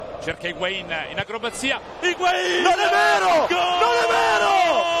cerca Higuain in acrobazia. Higuain! Non è vero! Gol! Non è vero!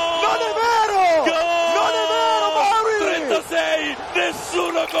 Non è vero! Gol! Non è vero, Mauri! 36!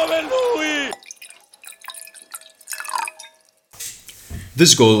 Nessuno come lui!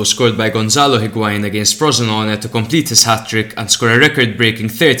 This goal was scored by Gonzalo Higuain against Frosinone to complete his hat-trick and score a record-breaking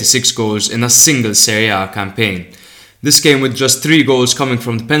 36 goals in a single Serie A campaign. This came with just 3 goals coming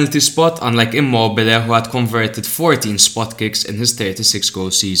from the penalty spot, unlike Immobile, who had converted 14 spot kicks in his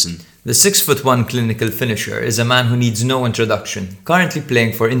 36-goal season. The 6'1" clinical finisher is a man who needs no introduction. Currently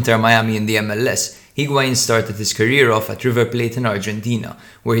playing for Inter Miami in the MLS, Higuain started his career off at River Plate in Argentina,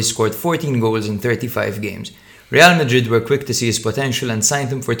 where he scored 14 goals in 35 games. Real Madrid were quick to see his potential and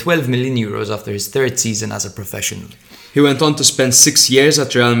signed him for €12 million after his 3rd season as a professional. He went on to spend 6 years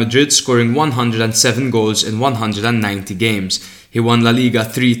at Real Madrid, scoring 107 goals in 190 games. He won La Liga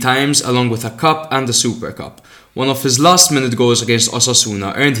 3 times, along with a cup and a Super Cup. One of his last-minute goals against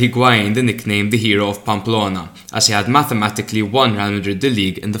Osasuna earned Higuain the nickname the Hero of Pamplona, as he had mathematically won Real Madrid the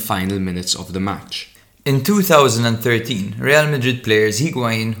league in the final minutes of the match. In 2013, Real Madrid players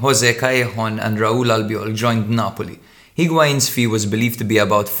Higuain, Jose Callejon and Raúl Albiol joined Napoli. Higuain's fee was believed to be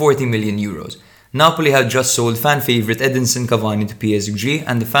about €40 million. Napoli had just sold fan favourite Edinson Cavani to PSG,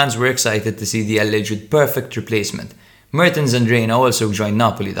 and the fans were excited to see the alleged perfect replacement. Mertens and Reina also joined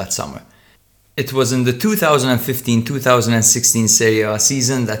Napoli that summer. It was in the 2015-2016 Serie A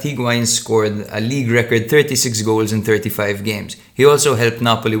season that Higuain scored a league record 36 goals in 35 games. He also helped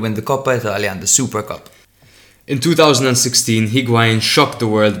Napoli win the Coppa Italia and the Super Cup. In 2016, Higuain shocked the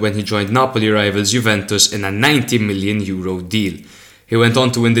world when he joined Napoli rivals Juventus in a €90 million deal. He went on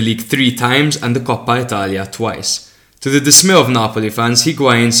to win the league 3 times and the Coppa Italia twice. To the dismay of Napoli fans,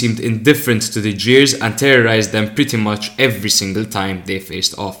 Higuain seemed indifferent to the jeers and terrorized them pretty much every single time they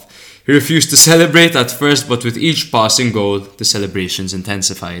faced off. He refused to celebrate at first, but with each passing goal, the celebrations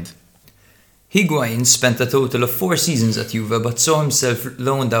intensified. Higuain spent a total of 4 seasons at Juve, but saw himself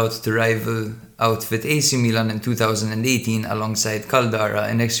loaned out to rival outfit AC Milan in 2018 alongside Caldara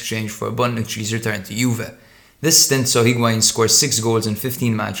in exchange for Bonucci's return to Juve. This stint saw Higuain score 6 goals in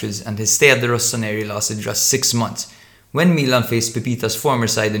 15 matches, and his stay at the Rossoneri lasted just 6 months. When Milan faced Pepita's former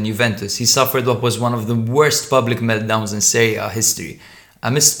side in Juventus, he suffered what was one of the worst public meltdowns in Serie A history. A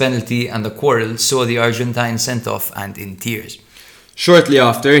missed penalty and a quarrel saw the Argentine sent off and in tears. Shortly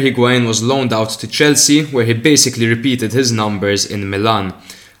after, Higuain was loaned out to Chelsea, where he basically repeated his numbers in Milan.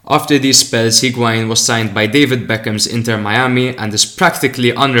 After these spells, Higuain was signed by David Beckham's Inter Miami and is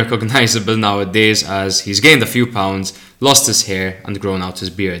practically unrecognizable nowadays, as he's gained a few pounds, lost his hair and grown out his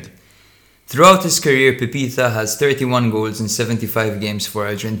beard. Throughout his career, Pepita has 31 goals in 75 games for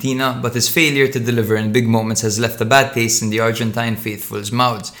Argentina, but his failure to deliver in big moments has left a bad taste in the Argentine faithful's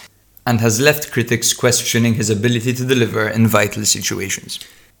mouths, and has left critics questioning his ability to deliver in vital situations.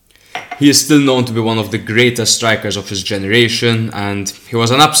 He is still known to be one of the greatest strikers of his generation, and he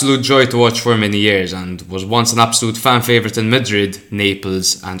was an absolute joy to watch for many years, and was once an absolute fan favourite in Madrid,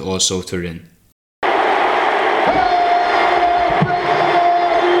 Naples and also Turin.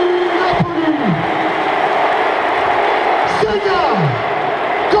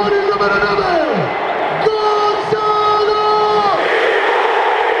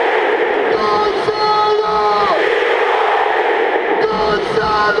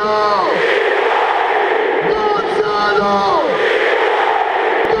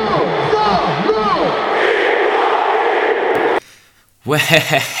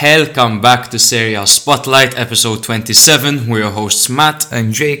 Welcome back to Serie A Spotlight, episode 27. We're your hosts Matt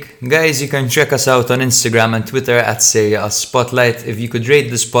and Jake. Guys, you can check us out on Instagram and Twitter at Serie A Spotlight. If you could rate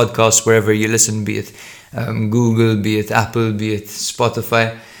this podcast wherever you listen, be it Google, be it Apple, be it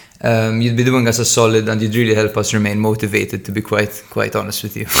Spotify, you'd be doing us a solid and you'd really help us remain motivated, to be quite honest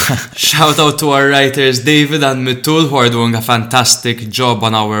with you. Shout out to our writers David and Mitul, who are doing a fantastic job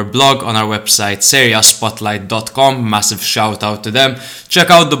on our blog, on our website seriaspotlight.com. Massive shout out to them. Check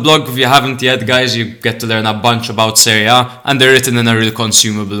out the blog if you haven't yet, guys. You get to learn a bunch about Serie A, and they're written in a real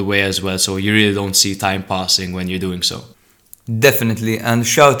consumable way as well, so you really don't see time passing when you're doing so. Definitely, and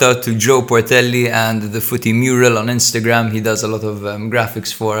shout out to Joe Portelli and the Footy Mural on Instagram. He does a lot of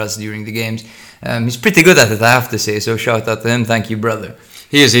graphics for us during the games. He's pretty good at it, I have to say, so shout out to him. Thank you, brother.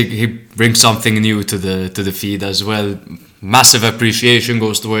 He brings something new to the feed as well. Massive appreciation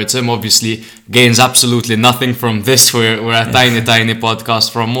goes towards him. Obviously, gains absolutely nothing from this. We're a tiny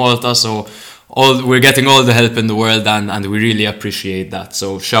podcast from Malta, so we're getting all the help in the world, and we really appreciate that.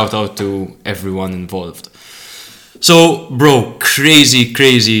 So shout out to everyone involved. So, bro,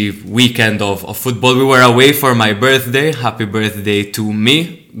 crazy weekend of football. We were away for my birthday. Happy birthday to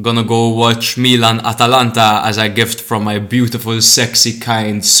me. Gonna go watch Milan-Atalanta as a gift from my beautiful, sexy,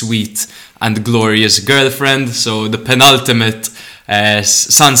 kind, sweet and glorious girlfriend. So the penultimate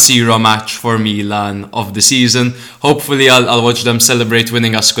San Siro match for Milan of the season. Hopefully I'll watch them celebrate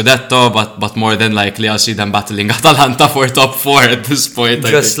winning a Scudetto, but more than likely I'll see them battling Atalanta for top 4 at this point.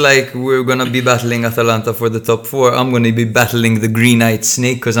 Just like we're gonna be battling Atalanta for the top 4, I'm gonna be battling the green-eyed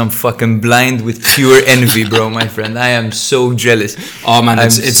snake because I'm fucking blind with pure envy, bro, my friend. I am so jealous. Oh man,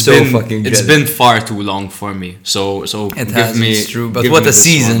 it's been far too long for me. So it's true. But what a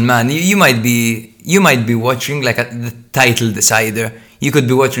season, man. You might be watching like the title decider. You could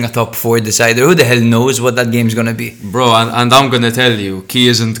be watching a top 4 decider. Who the hell knows what that game's gonna be? Bro, and I'm gonna tell you, Key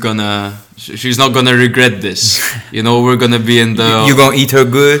isn't gonna... She's not gonna regret this. You know, we're gonna be in the... You gonna eat her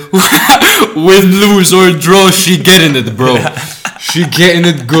good? Win, lose or draw, she getting it, bro. She getting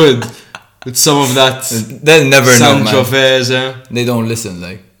it good. With some of that... They'll never know, Sancho man. Fez, They don't listen,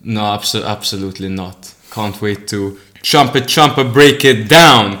 like. No, absolutely not. Can't wait to chompa break it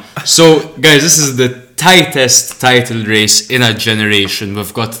down. So, guys, this is the tightest title race in a generation.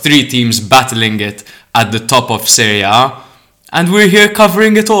 We've got 3 teams battling it at the top of Serie A, and we're here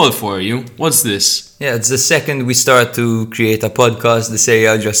covering it all for you. What's this? Yeah, it's the second we start to create a podcast, the Serie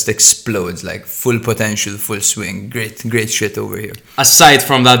A just explodes, like full potential, full swing. Great shit over here. Aside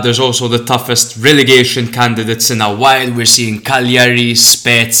from that, there's also the toughest relegation candidates in a while. We're seeing Cagliari,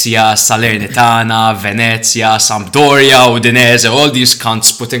 Spezia, Salernitana, Venezia, Sampdoria, Udinese, all these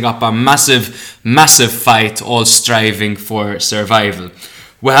cunts putting up a massive fight, all striving for survival.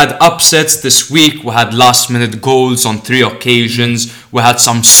 We had upsets this week, we had last minute goals on 3 occasions, we had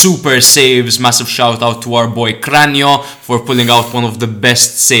some super saves, massive shout out to our boy Cranio for pulling out one of the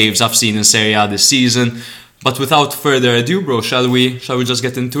best saves I've seen in Serie A this season. But without further ado, bro, shall we just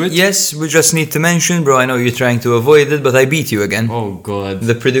get into it? Yes, we just need to mention, bro, I know you're trying to avoid it, but I beat you again. Oh god.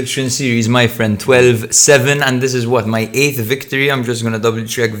 The prediction series, my friend, 12-7, and this is what, my 8th victory? I'm just gonna double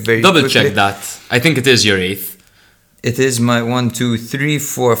check quickly. Check that. I think it is your 8th. It is my 1, 2, 3,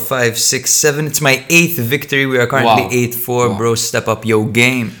 4, 5, 6, 7. It's my 8th victory. We are currently 8-4. Wow. Bro, step up your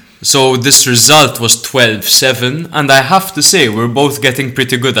game. So this result was 12-7, and I have to say we're both getting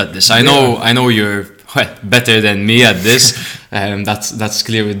pretty good at this. I know you're better than me at this. That's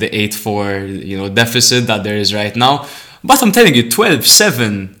clear with the 8-4 deficit that there is right now. But I'm telling you,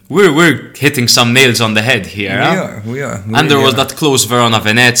 12-7, we're hitting some nails on the head here. We are. And there was that close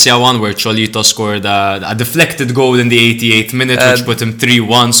Verona-Venezia one where Cholito scored a deflected goal in the 88th minute, which put him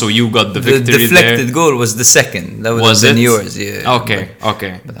 3-1, so you got the victory there. The deflected goal was the second. That was yours, yeah. Okay.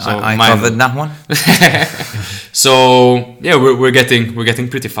 But So I covered that one. So, yeah, we're getting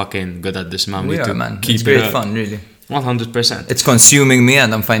pretty fucking good at this, man. We are, man. Keep it's great fun, really. 100%. It's consuming me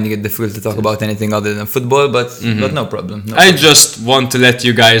and I'm finding it difficult to talk about anything other than football, but no problem. I just want to let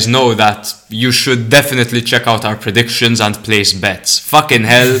you guys know that you should definitely check out our predictions and place bets. Fucking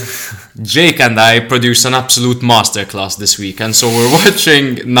hell, Jake and I produced an absolute masterclass this week, and so we're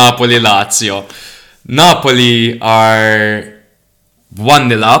watching Napoli-Lazio. Napoli are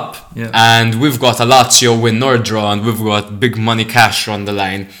 1-0 up, and we've got a Lazio win or draw, and we've got big money cash on the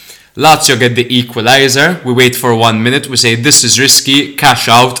line. Lazio get the equalizer, we wait for 1 minute, we say this is risky, cash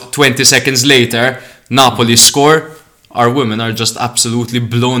out, 20 seconds later, Napoli score, our women are just absolutely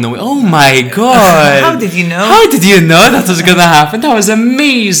blown away. Oh my god! How did you know? How did you know that was gonna happen? That was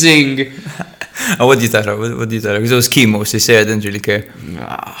amazing! What did you tell her? What did you tell her? Because it was chemo, so I didn't really care.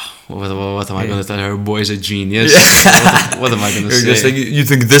 What am I gonna tell her? Boy's a genius. What am I gonna say? Just like, you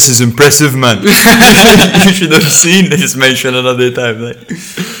think this is impressive, man? You should have seen this mention another time. Like.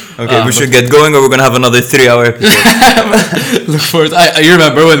 Okay, we should get going, or we're gonna have another 3-hour episode. Look forward. You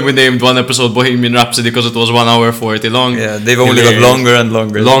remember when we named one episode Bohemian Rhapsody because it was 1 hour 40 long? Yeah, they've only got longer and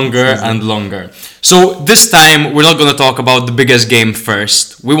longer. Longer. So this time we're not gonna talk about the biggest game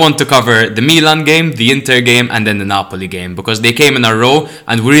first. We want to cover the Milan game, the Inter game, and then the Napoli game because they came in a row,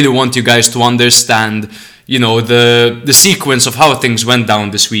 and we really want you guys to understand, the sequence of how things went down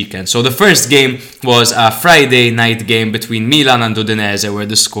this weekend. So the first game was a Friday night game between Milan and Udinese where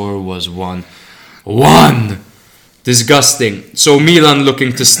the score was 1-1. Disgusting. So Milan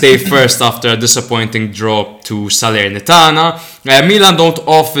looking to stay first after a disappointing draw to Salernitana. Milan don't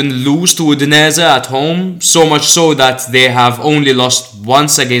often lose to Udinese at home, so much so that they have only lost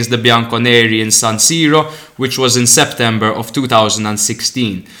once against the Bianconeri in San Siro, which was in September of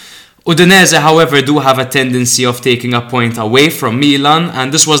 2016. Udinese, however, do have a tendency of taking a point away from Milan,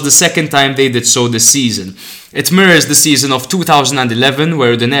 and this was the second time they did so this season. It mirrors the season of 2011,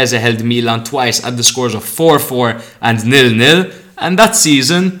 where Udinese held Milan twice at the scores of 4-4 and 0-0, and that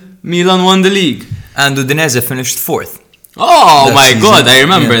season, Milan won the league. And Udinese finished 4th. Oh that my season. God, I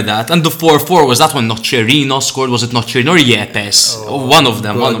remember that. And the 4-4, was that when Nocerino scored? Was it Nocerino or Yepes? One of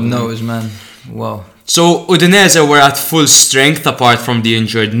them. God knows, man. Wow. So Udinese were at full strength apart from the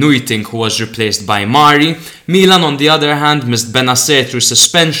injured Nuitink, who was replaced by Mari. Milan, on the other hand, missed Benacer through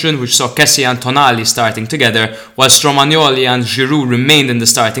suspension, which saw Kessie and Tonali starting together, whilst Romagnoli and Giroud remained in the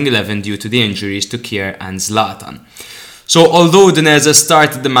starting 11 due to the injuries to Kier and Zlatan. So although Udinese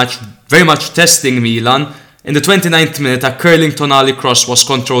started the match very much testing Milan, in the 29th minute a curling Tonali cross was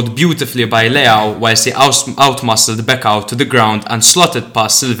controlled beautifully by Leao, whilst he outmuscled Becao to the ground and slotted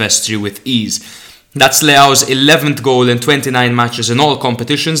past Silvestri with ease. That's Leao's 11th goal in 29 matches in all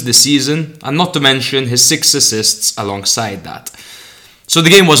competitions this season, and not to mention his 6 assists alongside that. So the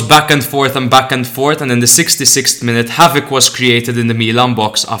game was back and forth, and in the 66th minute, havoc was created in the Milan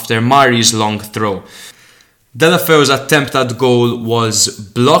box after Mari's long throw. Delafeu's attempt at goal was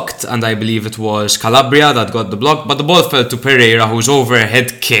blocked, and I believe it was Calabria that got the block, but the ball fell to Pereira, whose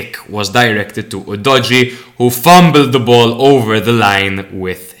overhead kick was directed to Udogie, who fumbled the ball over the line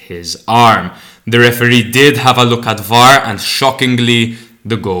with his arm. The referee did have a look at VAR, and shockingly,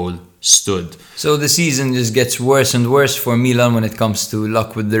 the goal stood. So the season just gets worse and worse for Milan when it comes to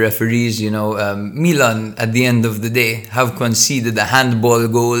luck with the referees. Milan, at the end of the day, have conceded a handball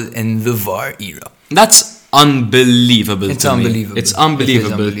goal in the VAR era. That's unbelievable It's to unbelievable. me. It's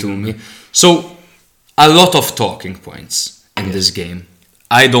unbelievable to me. So, a lot of talking points in this game.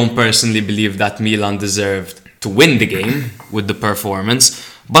 I don't personally believe that Milan deserved to win the game with the performance,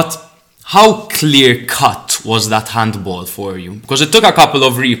 but how clear-cut was that handball for you? Because it took a couple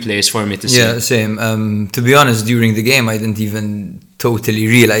of replays for me to see. Yeah, same. To be honest, during the game, I didn't even totally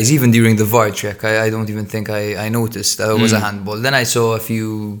realize, even during the VAR check, I don't even think I noticed that it was a handball. Then I saw a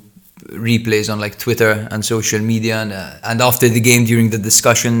few replays on like Twitter and social media, and after the game during the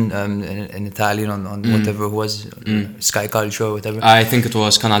discussion in Italian on whatever it was, Sky Calcio or whatever. I think it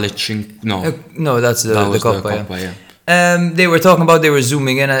was Canale 5. No, that's the Coppa, yeah. They were talking about, they were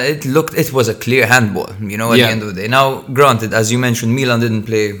zooming in, it was a clear handball, at the end of the day. Now, granted, as you mentioned, Milan didn't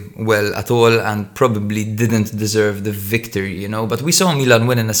play well at all and probably didn't deserve the victory, but we saw Milan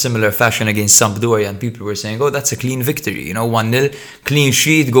win in a similar fashion against Sampdoria, and people were saying, that's a clean victory, 1-0, clean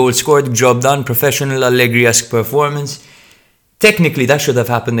sheet, goal scored, job done, professional Allegri-esque performance. Technically, that should have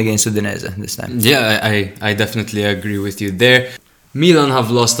happened against Udinese this time. Yeah, I definitely agree with you there. Milan have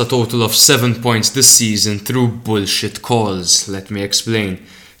lost a total of 7 points this season through bullshit calls. Let me explain.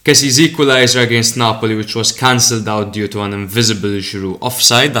 Kessie's equaliser against Napoli, which was cancelled out due to an invisible Giroud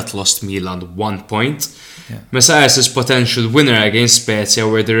offside that lost Milan 1 point. Yeah. Messias' potential winner against Spezia,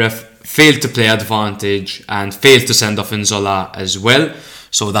 where the ref failed to play advantage and failed to send off Nzola as well.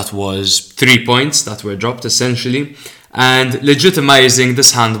 So that was 3 points that were dropped essentially. And legitimising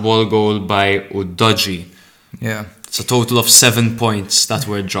this handball goal by Udogie. Yeah. It's a total of 7 points that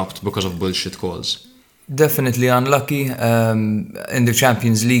were dropped because of bullshit calls. Definitely unlucky. In the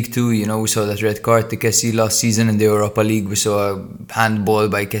Champions League too, we saw that red card to Kessie last season. In the Europa League, we saw a handball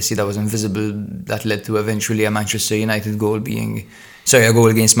by Kessie that was invisible that led to eventually a Manchester United goal a goal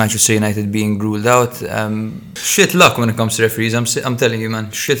against Manchester United being ruled out. Shit luck when it comes to referees. I'm telling you, man,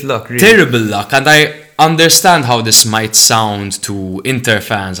 shit luck. Really. Terrible luck, and I understand how this might sound to Inter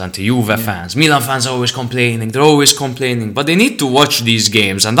fans and to Juve fans. Milan fans are always complaining, but they need to watch these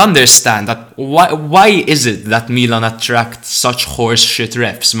games and understand that why is it that Milan attract such horse shit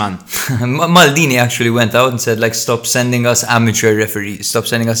refs, man? Maldini actually went out and said, stop sending us amateur referees, stop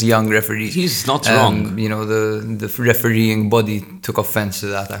sending us young referees. He's not wrong. The refereeing body took offense to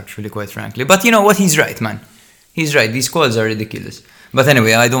that, actually, quite frankly. But you know what? He's right, man. He's right. These calls are ridiculous. But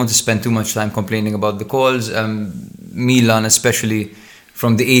anyway, I don't want to spend too much time complaining about the calls. Milan, especially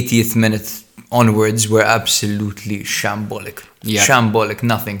from the 80th minute onwards, were absolutely shambolic. Yeah. Shambolic,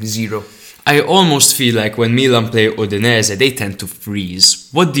 nothing, zero. I almost feel like when Milan play Udinese, they tend to freeze.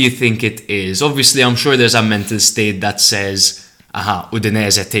 What do you think it is? Obviously, I'm sure there's a mental state that says,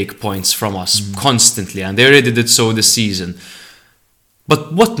 Udinese take points from us constantly, and they already did so this season.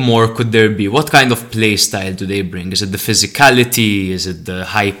 But what more could there be? What kind of play style do they bring? Is it the physicality? Is it the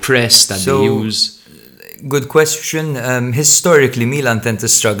high press that they use? Good question. Historically, Milan tend to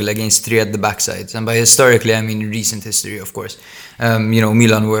struggle against three at the backsides. And by historically, I mean recent history, of course.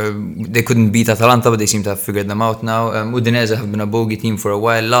 Milan they couldn't beat Atalanta, but they seem to have figured them out now. Udinese have been a bogey team for a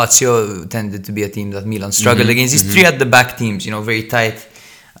while. Lazio tended to be a team that Milan struggled against. These three at the back teams, very tight.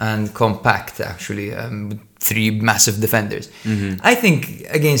 and compact, actually, with 3 massive defenders. I think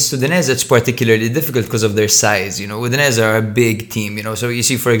against Udinese it's particularly difficult because of their size. Udinese are a big team. So you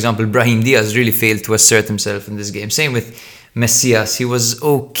see, for example, Brahim Diaz really failed to assert himself in this game. Same with Messias. He was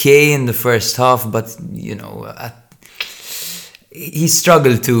okay in the first half, but he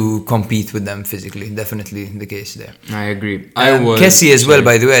struggled to compete with them physically. Definitely the case there. I agree. Kessie as well,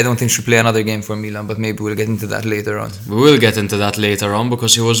 by the way, I don't think should play another game for Milan, but maybe we'll get into that later on. We will get into that later on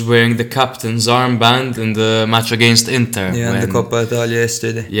because he was wearing the captain's armband in the match against Inter. Yeah, in the Coppa Italia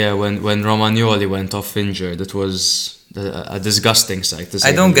yesterday. Yeah, when Romagnoli went off injured, it was a disgusting sight.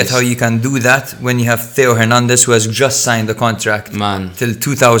 I don't get how you can do that when you have Theo Hernandez, who has just signed a contract till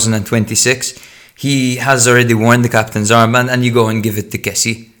 2026. He has already worn the captain's armband, and you go and give it to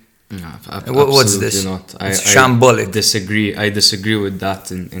Kessie. No, what's this? Not. It's shambolic. I disagree with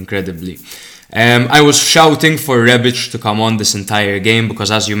that incredibly. I was shouting for Rebic to come on this entire game because,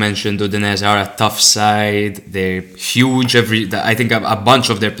 as you mentioned, Udinese are a tough side. They're huge. I think a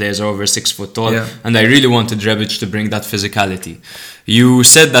bunch of their players are over 6 foot tall, and I really wanted Rebic to bring that physicality. You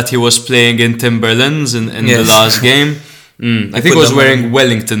said that he was playing in Timberlands in the last game. I think he was wearing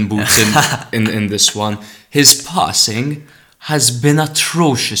Wellington boots in this one. His passing has been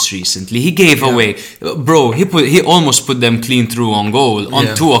atrocious recently. He gave away, bro. He almost put them clean through on goal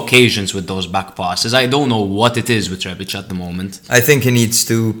on 2 occasions with those back passes. I don't know what it is with Rebic at the moment. I think he needs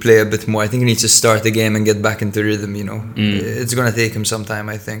to play a bit more. I think he needs to start the game and get back into rhythm. It's gonna take him some time,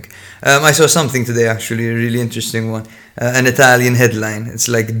 I think. I saw something today, actually, a really interesting one. An Italian headline. It's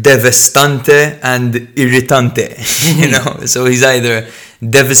like devastante and irritante. So he's either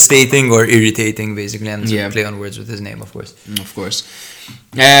devastating or irritating, basically, and play on words with his name, of course. Of course.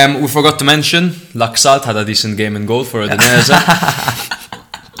 We forgot to mention Laxalt had a decent game in goal for Udinese.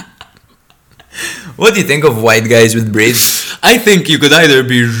 What do you think of white guys with braids? I think you could either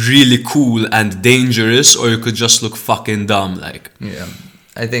be really cool and dangerous, or you could just look fucking dumb, Yeah.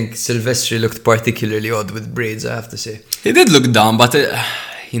 I think Silvestri looked particularly odd with braids, I have to say. He did look dumb, but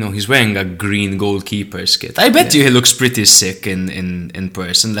he's wearing a green goalkeeper's kit. I bet you he looks pretty sick in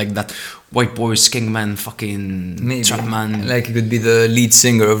person, like that White Boys Kingman fucking trap man. Like he could be the lead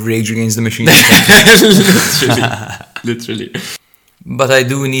singer of Rage Against the Machine. Literally. But I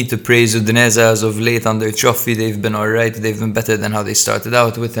do need to praise Udinese as of late under Cioffi. They've been alright. They've been better than how they started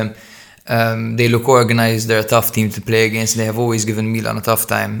out with him. They look organised. They're a tough team to play against. They have always given Milan a tough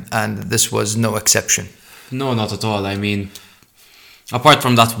time, and this was no exception. No, not at all. I mean, apart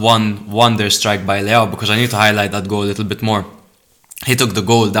from that one wonder strike by Leao, because I need to highlight that goal a little bit more. He took the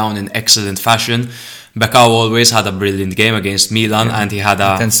goal down in excellent fashion. Becao always had a brilliant game against Milan, and he had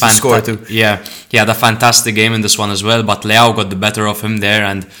he had a fantastic game in this one as well, but Leao got the better of him there.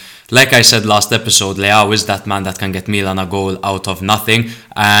 And like I said last episode, Leao is that man that can get Milan a goal out of nothing,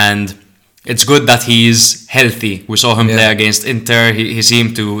 and it's good that he's healthy. We saw him play against Inter. He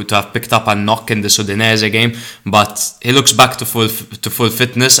seemed to have picked up a knock in the Udinese game, but he looks back to full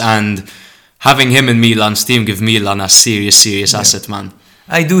fitness, and having him in Milan's team give Milan a serious asset, man.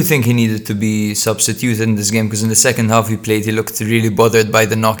 I do think he needed to be substituted in this game, because in the second half he played, he looked really bothered by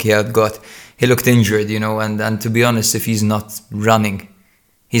the knock he had got. He looked injured, and to be honest, if he's not running,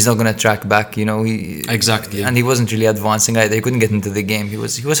 he's not going to track back, Exactly. And he wasn't really advancing either. He couldn't get into the game. He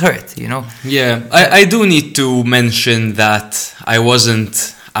was hurt, Yeah, I do need to mention that I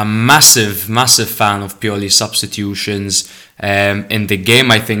wasn't a massive fan of Pioli's substitutions in the game.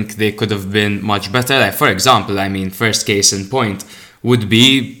 I think they could have been much better. Like, for example, first case in point would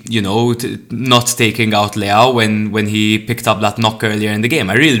be, not taking out Leao when he picked up that knock earlier in the game.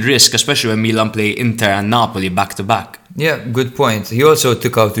 A real risk, especially when Milan play Inter and Napoli back to back. Yeah, good point. He also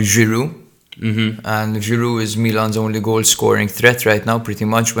took out Giroud. And Giroud is Milan's only goal-scoring threat right now, pretty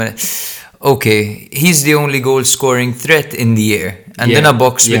much. He's the only goal-scoring threat in the air. And in a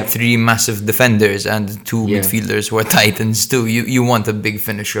box with 3 massive defenders and 2 midfielders who are titans too. You want a big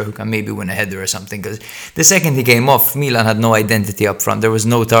finisher who can maybe win a header or something. Because the second he came off, Milan had no identity up front. There was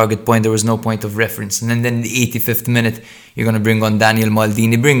no target point. There was no point of reference. And then in the 85th minute, you're going to bring on Daniel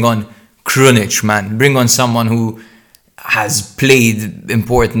Maldini. Bring on Krunic, man. Bring on someone who has played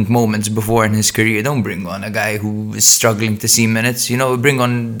important moments before in his career. Don't bring on a guy who is struggling to see minutes. Bring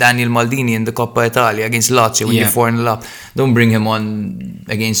on Daniel Maldini in the Coppa Italia against Lazio when you're 4-0 up. Don't bring him on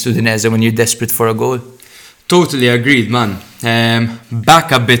against Udinese when you're desperate for a goal. Totally agreed, man.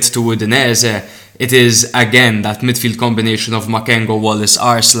 Back a bit to Udinese, it is again that midfield combination of Makengo, Wallace,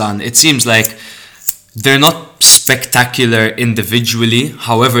 Arslan. It seems like they're not spectacular individually.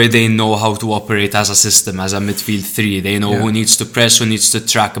 However, they know how to operate as a system, as a midfield three. They know who needs to press, who needs to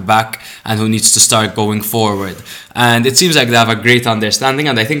track back, and who needs to start going forward. And it seems like they have a great understanding,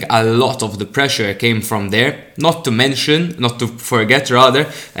 and I think a lot of the pressure came from there. Not to forget rather,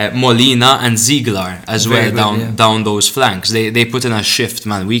 Molina and Ziegler as Very well good, down those flanks. They put in a shift,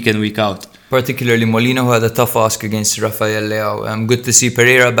 man, week in, week out. Particularly Molina, who had a tough ask against Rafael Leao. Good to see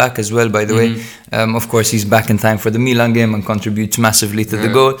Pereira back as well, by the way. Of course, he's back in time for the Milan game and contributes massively to the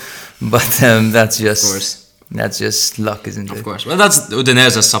goal. But that's just luck, isn't it? Of course. Well, that's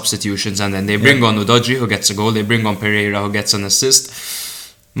Udinese's substitutions, and then they bring on Udogie, who gets a goal. They bring on Pereira, who gets an assist.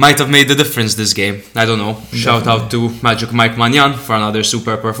 Might have made the difference this game. I don't know. Shout out to Magic Mike Magnan for another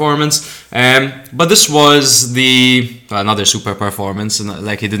super performance. But this was another super performance.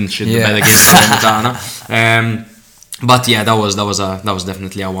 Like he didn't shit the bed against Salernitana. But yeah, that was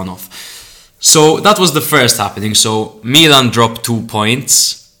definitely a one-off. So that was the first happening. So Milan dropped 2 points,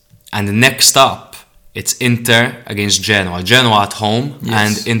 and next up it's Inter against Genoa. Genoa at home,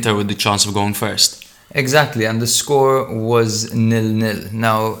 and Inter with the chance of going first. Exactly, and the score was 0-0.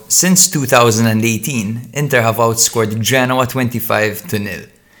 Now, since 2018, Inter have outscored Genoa 25-0.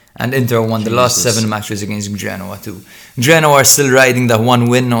 And Inter won the last 7 matches against Genoa too. Genoa are still riding that one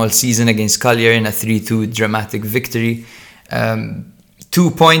win all season against Cagliari in a 3-2 dramatic victory.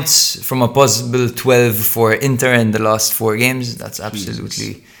 2 points from a possible 12 for Inter in the last 4 games. That's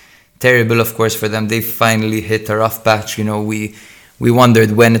absolutely terrible, of course, for them. They finally hit a rough patch. We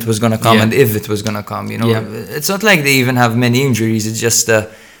wondered when it was going to come and if it was going to come. It's not like they even have many injuries. It's just a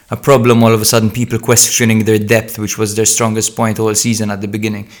problem all of a sudden, people questioning their depth, which was their strongest point all season at the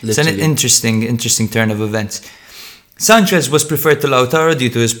beginning. Literally. It's an interesting turn of events. Sanchez was preferred to Lautaro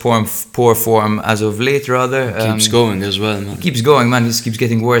due to his poor form as of late, rather. Keeps going as well, man. Keeps going, man. He just keeps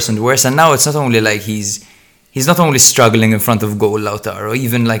getting worse and worse. And now it's not only like he's not only struggling in front of goal, Lautaro.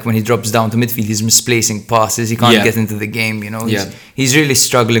 Even like when he drops down to midfield, he's misplacing passes. He can't get into the game, He's really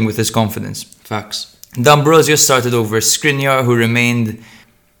struggling with his confidence. Facts. D'Ambrosio started over Skriniar, who remained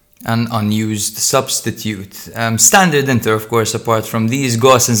an unused substitute. Standard Inter, of course, apart from these.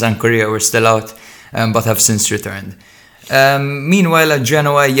 Gosens and Correa were still out, but have since returned. Meanwhile, at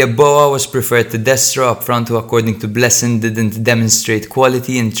Genoa, Yeboah was preferred to Destro up front, who, according to Blessin, didn't demonstrate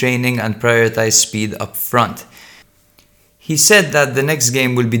quality in training and prioritize speed up front. He said that the next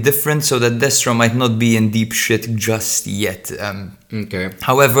game will be different, so that Destro might not be in deep shit just yet.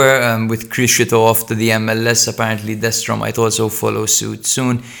 However, with Criscito off to the MLS, apparently Destro might also follow suit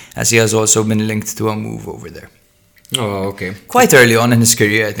soon, as he has also been linked to a move over there. Oh, okay. Quite early on in his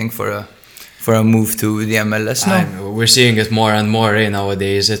career, I think, for a move to the MLS. We're seeing it more and more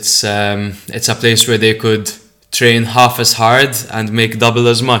nowadays. It's a place where they could train half as hard and make double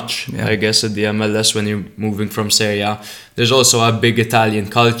as much, I guess, at the MLS when you're moving from Serie A. There's also a big Italian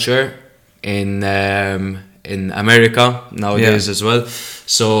culture in America nowadays as well.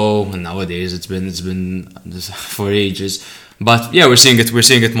 So nowadays it's been for ages. But yeah, we're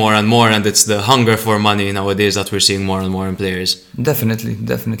seeing it more and more, and it's the hunger for money nowadays that we're seeing more and more in players.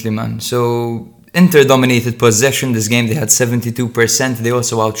 Definitely, man. So Inter dominated possession this game. They had 72%. They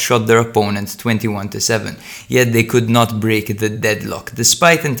also outshot their opponent 21-7. Yet they could not break the deadlock.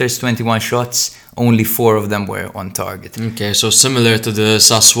 Despite Inter's 21 shots, only 4 of them were on target. Okay, so similar to the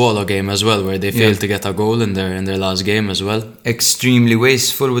Sassuolo game as well, where they failed to get a goal in their last game as well. Extremely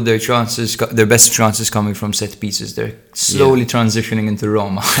wasteful, with their best chances coming from set pieces. They're slowly transitioning into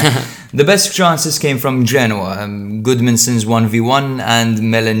Roma. The best chances came from Genoa. Goodmanson's 1v1 and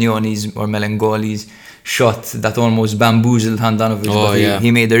Melangoli's shot that almost bamboozled Handanovic. But he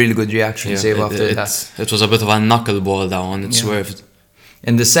made a really good reaction save after that. It was a bit of a knuckleball down. It swerved.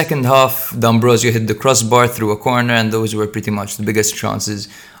 In the second half, D'Ambrosio hit the crossbar through a corner, and those were pretty much the biggest chances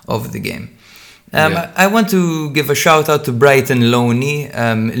of the game. I want to give a shout out to Brighton loanee,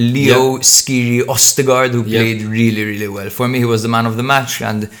 Leo Skiri Ostegard, who played really, really well. For me, he was the man of the match,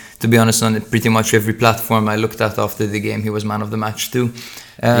 and to be honest, on pretty much every platform I looked at after the game, he was man of the match too.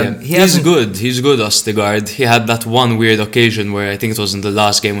 He's good, Ostegard. He had that one weird occasion where I think it was in the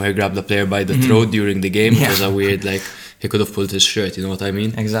last game where he grabbed the player by the throat during the game. It was a weird, he could have pulled his shirt, you know what I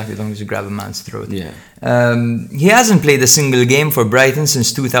mean? Exactly, don't just grab a man's throat. Yeah. He hasn't played a single game for Brighton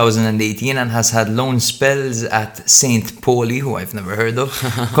since 2018 and has had loan spells at St. Pauli, who I've never heard of,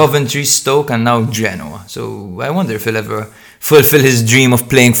 Coventry, Stoke, and now Genoa. So I wonder if he'll ever fulfill his dream of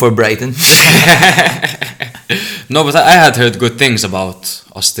playing for Brighton. No, but I had heard good things about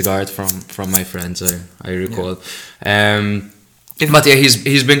Ostegard from my friends, I recall. But yeah,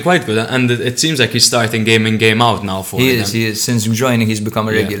 he's been quite good, and it seems like he's starting game in, game out now for them. He is. Since joining, he's become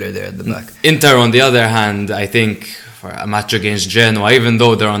a regular there at the back. Inter, on the other hand, I think for a match against Genoa, even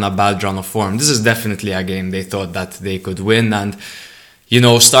though they're on a bad run of form, this is definitely a game they thought that they could win. And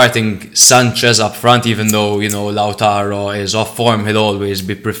starting Sanchez up front, even though Lautaro is off form, he'll always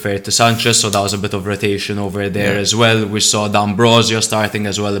be preferred to Sanchez. So that was a bit of rotation over there as well. We saw D'Ambrosio starting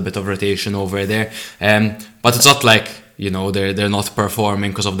as well, a bit of rotation over there. But it's not like they're not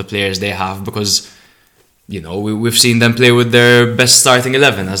performing because of the players they have, because we've seen them play with their best starting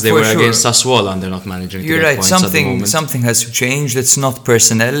 11 as they were against Sassuolo, and they're not managing to get points at the moment. Something has changed. It's not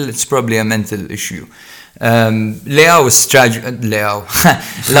personnel. It's probably a mental issue. Lautaro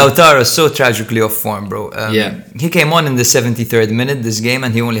is so tragically off form, bro. He came on in the 73rd minute this game,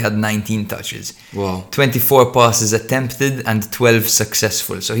 and he only had 19 touches. Wow. 24 passes attempted and 12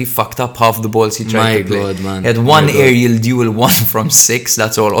 successful. So he fucked up half the balls he tried to play. My God, man. He had one aerial duel, 1 from 6.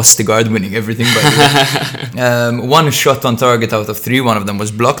 That's all. Ostergaard winning everything, by the way. 1 shot on target out of 3. One of them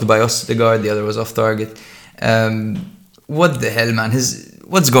was blocked by Ostergaard. The other was off target. What the hell, man?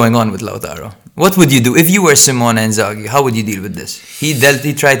 What's going on with Lautaro? What would you do if you were Simone Inzaghi? How would you deal with this? He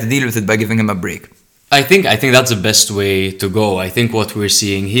tried to deal with it by giving him a break. I think that's the best way to go. I think what we're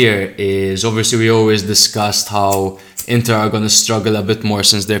seeing here is, obviously we always discussed how Inter are going to struggle a bit more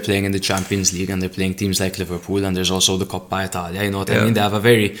since they're playing in the Champions League and they're playing teams like Liverpool, and there's also the Coppa Italia. You know what I mean? They have a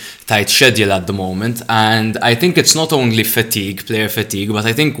very tight schedule at the moment, and I think it's not only player fatigue, but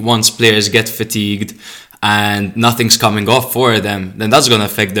I think once players get fatigued and nothing's coming off for them, then that's going to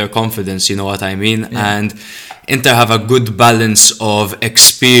affect their confidence, you know what I mean? Yeah. And Inter have a good balance of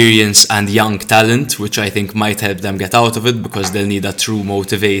experience and young talent, which I think might help them get out of it, because they'll need a true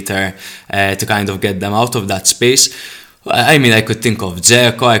motivator to kind of get them out of that space. I mean, I could think of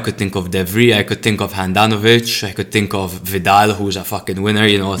Dzeko, I could think of De Vrij, I could think of Handanovic, I could think of Vidal, who's a fucking winner,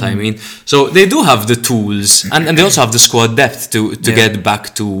 you know what I mean? So they do have the tools, and they also have the squad depth to get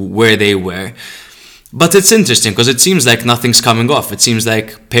back to where they were. But it's interesting because it seems like nothing's coming off. It seems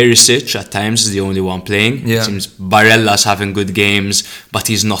like Perisic at times is the only one playing. Yeah. It seems Barella's having good games, but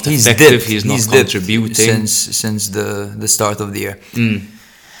he's not effective. He's not contributing since the start of the year.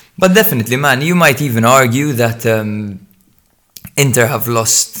 But definitely, man, you might even argue that Inter have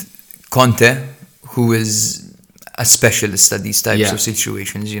lost Conte, who is a specialist at these types of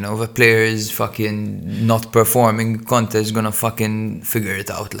situations. If a player is fucking not performing, Conte is gonna fucking figure it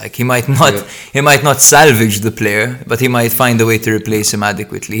out. Like he might not salvage the player, but he might find a way to replace him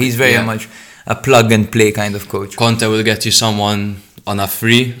adequately. He's very much a plug and play kind of coach. Conte will get you someone on a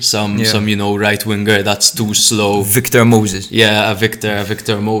free, some right winger that's too slow. Victor Moses. Yeah, a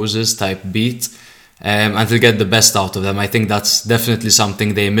Victor Moses type beat. And to get the best out of them. I think that's definitely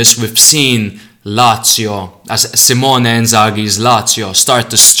something they miss. We've seen Lazio, as Simone Inzaghi's Lazio, start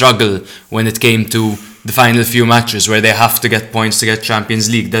to struggle when it came to the final few matches where they have to get points to get Champions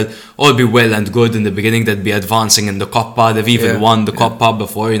League. They'll all be well and good in the beginning. They'd be advancing in the Coppa. They've even won the Coppa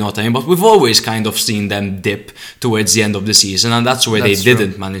before, you know what I mean? But we've always kind of seen them dip towards the end of the season, and that's where they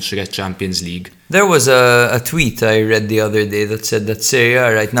didn't manage to get Champions League. There was a tweet I read the other day that said that Serie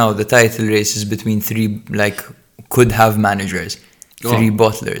A right now, the title race is between 3 could have managers. 3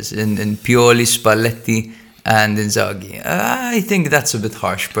 bottlers in Pioli, Spalletti and Inzaghi. I think that's a bit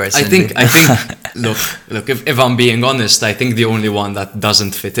harsh, personally. I think look, if I'm being honest, I think the only one that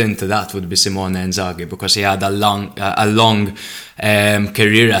doesn't fit into that would be Simone Inzaghi, because he had a long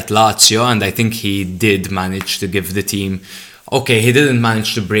career at Lazio, and I think he did manage to give the team. Okay, he didn't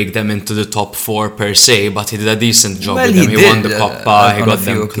manage to break them into the top 4 per se, but he did a decent job with them. He won the Coppa, he got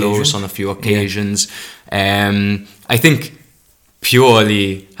them close on a few occasions. I think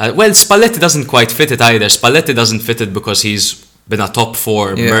Pioli, Spalletti doesn't quite fit it either. Spalletti doesn't fit it because he's been a top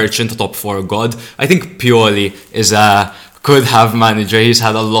 4 merchant, a top 4 god. I think Pioli is a could-have manager. He's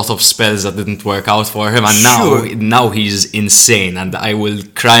had a lot of spells that didn't work out for him, and now he's insane, and I will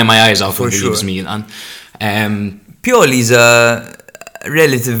cry my eyes out when he leaves Milan. Pioli's a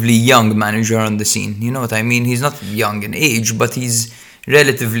relatively young manager on the scene. You know what I mean? He's not young in age, but he's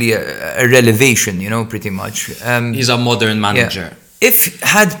relatively a relevation, pretty much. He's a modern manager. If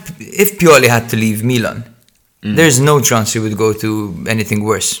Pioli had to leave Milan, there's no chance he would go to anything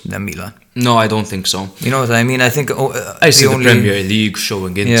worse than Milan. No, I don't think so. You know what I mean? I think I see the Premier League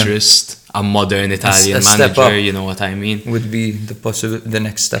showing interest. A modern Italian manager, you know what I mean? Would be the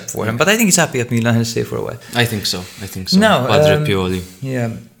next step for him. But I think he's happy at Milan. He'll stay for a while. I think so. Now, Padre Pioli.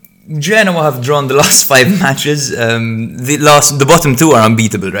 Yeah. Genoa have drawn the last 5 matches. The bottom 2 are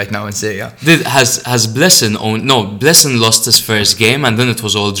unbeatable right now in Serie A. Has Blessin Blessin lost his first game, and then it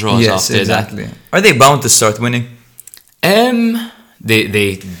was all draws after exactly. that. Are they bound to start winning?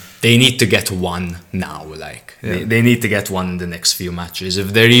 They need to get one now, like they need to get one in the next few matches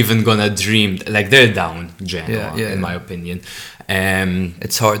if they're even gonna dream. Like they're down, Genoa, in my opinion.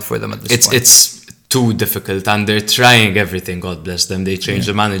 It's hard for them at this point. It's too difficult, and they're trying everything. God bless them. They changed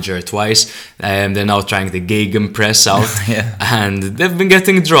the manager twice. They're now trying the Gegenpress out, and they've been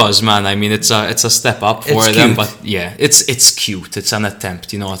getting draws. Man, I mean, it's a step up for them. But yeah, it's cute. It's an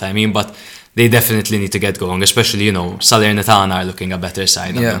attempt. You know what I mean? But they definitely need to get going, especially, Salernitana are looking a better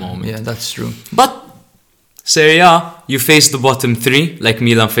side at the moment. Yeah, that's true. But Serie A, you face the bottom three, like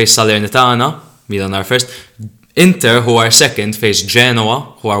Milan faced Salernitana. Milan are first. Inter, who are second, face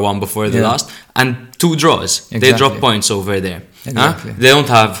Genoa, who are one before the last, and 2 draws. Exactly. They drop points over there. Exactly. They don't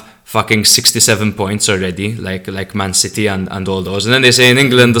have fucking 67 points already, like Man City and all those. And then they say in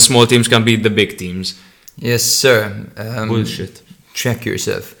England, the small teams can beat the big teams. Yes, sir. Bullshit. Check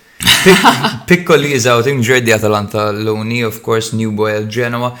yourself. Piccoli is out injured, the Atalanta loanee, of course, new boy at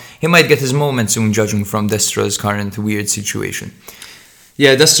Genoa. He might get his moment soon, judging from Destra's current weird situation.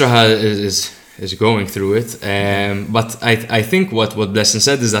 Yeah, Destra is going through it, but I think what Blesson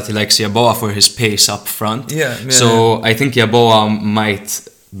said is that he likes Yeboah for his pace up front. So I think Yeboah might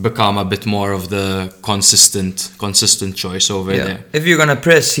become a bit more of the consistent choice over there. If you're gonna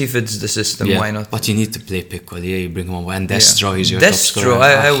press, he fits the system. Why not? But you need to play Piccoli. You bring him on, and Destro, he's your top scorer.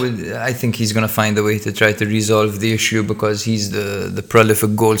 I think he's gonna find a way to try to resolve the issue, because he's the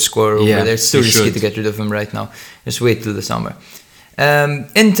prolific goal scorer over there. It's too risky to get rid of him right now. Just wait till the summer.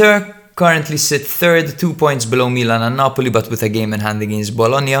 Inter currently sit third, 2 points below Milan and Napoli, but with a game in hand against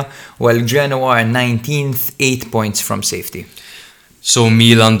Bologna, while Genoa are 19th, 8 points from safety. So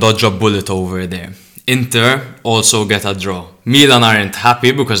Milan dodge a bullet over there. Inter also get a draw. Milan aren't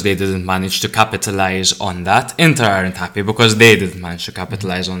happy because they didn't manage to capitalize on that. Inter aren't happy because they didn't manage to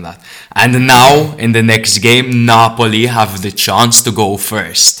capitalize on that. And now, in the next game, Napoli have the chance to go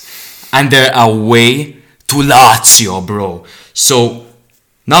first. And they're away to Lazio, bro. So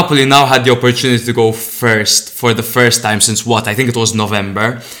Napoli now had the opportunity to go first for the first time since I think it was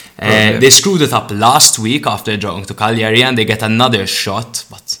November. They screwed it up last week after drawing to Cagliari, and they get another shot,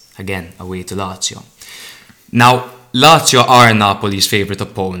 but again, away to Lazio. Now, Lazio are Napoli's favourite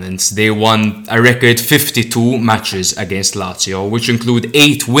opponents. They won a record 52 matches against Lazio, which include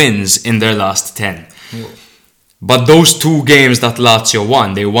 8 wins in their last 10. Whoa. But those 2 games that Lazio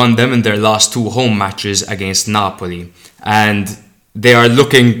won, they won them in their last 2 home matches against Napoli. And they are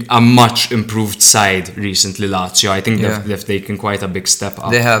looking a much improved side recently, Lazio. I think they've taken quite a big step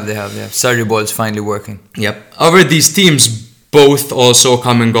up. They have. Sarri ball is finally working. Yep. However, these teams both also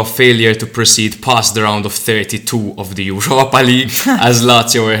coming off failure to proceed past the round of 32 of the Europa League, as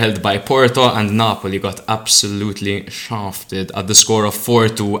Lazio were held by Porto and Napoli got absolutely shafted at the score of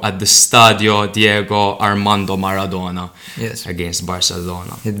 4-2 at the Stadio Diego Armando Maradona against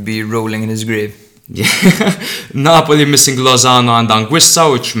Barcelona. He'd be rolling in his grave. Napoli missing Lozano and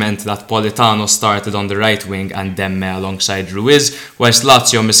Anguissa, which meant that Politano started on the right wing and Demme alongside Ruiz, whilst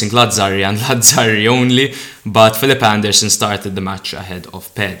Lazio missing Lazzari and Lazzari only, but Felipe Anderson started the match ahead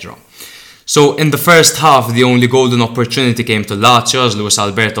of Pedro. So in the first half, the only golden opportunity came to Lazio as Luis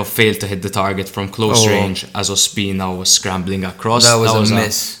Alberto failed to hit the target from close range as Ospina was scrambling across. That was a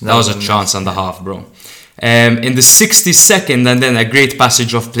miss. That was a chance and a half, bro. In the 62nd, and then a great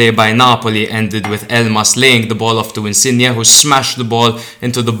passage of play by Napoli ended with Elmas laying the ball off to Insigne, who smashed the ball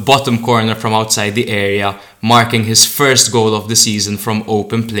into the bottom corner from outside the area, marking his first goal of the season from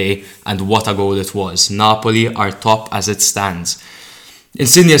open play, and what a goal it was. Napoli are top as it stands.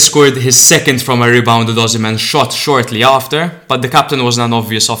 Insigne scored his second from a rebounded Osimhen shot shortly after, but the captain was in an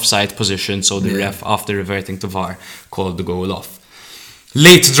obvious offside position, so the ref, after reverting to VAR, called the goal off.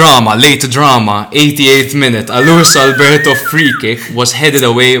 Late drama, 88th minute, a Luis Alberto free kick was headed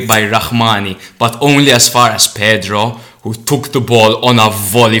away by Rahmani, but only as far as Pedro, who took the ball on a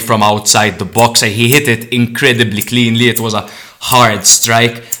volley from outside the box. He hit it incredibly cleanly. It was a hard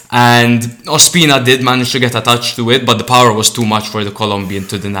strike, and Ospina did manage to get a touch to it, but the power was too much for the Colombian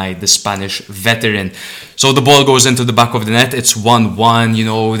to deny the Spanish veteran. So the ball goes into the back of the net. It's 1-1.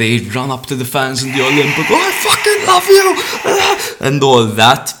 They run up to the fans in the Olympic. Oh, I fucking love you, and all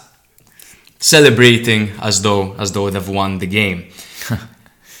that, celebrating as though they've won the game.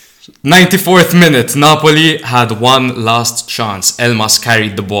 94th minute, Napoli had one last chance. Elmas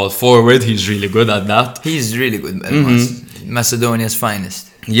carried the ball forward. He's really good at that. He's really good, Elmas. Macedonia's finest.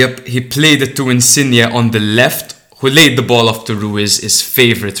 Yep, he played it to Insigne on the left, who laid the ball off to Ruiz, his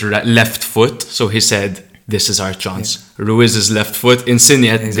favourite left foot. So he said, this is our chance. Yeah. Ruiz's left foot,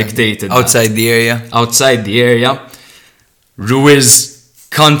 Insigne dictated outside that. The area. Outside the area. Ruiz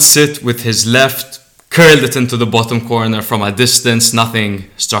cunts it with his left, curled it into the bottom corner from a distance. Nothing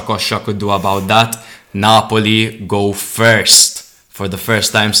Strakosha could do about that. Napoli go first for the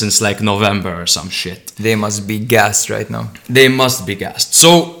first time since like November or some shit. They must be gassed right now. They must be gassed.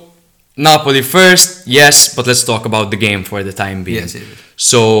 So, Napoli first, yes, but let's talk about the game for the time being. Yes, it is.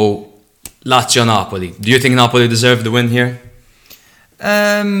 So, Lazio-Napoli. Do you think Napoli deserved the win here?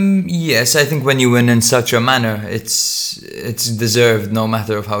 Yes, I think when you win in such a manner, it's deserved no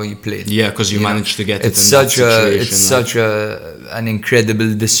matter of how you play it. Yeah, because you managed to get it in such that situation. It's such an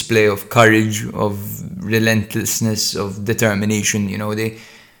incredible display of courage, of relentlessness, of determination. You know,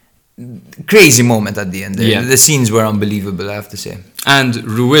 crazy moment at the end. The scenes were unbelievable, I have to say. And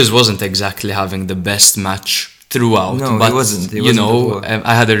Ruiz wasn't exactly having the best match throughout. No, but he wasn't.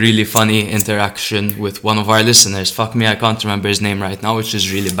 I had a really funny interaction with one of our listeners. Fuck me, I can't remember his name right now, which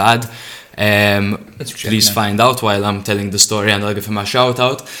is really bad. Please find out while I'm telling the story and I'll give him a shout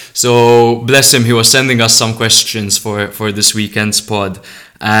out. So bless him, he was sending us some questions for this weekend's pod,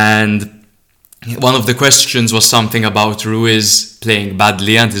 and one of the questions was something about Ruiz playing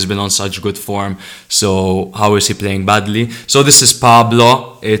badly, and he's been on such good form. So how is he playing badly? So this is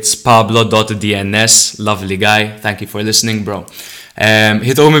Pablo. It's Pablo.dns. Lovely guy. Thank you for listening, bro.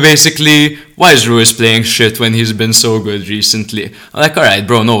 He told me basically, why is Ruiz playing shit when he's been so good recently? I'm like, alright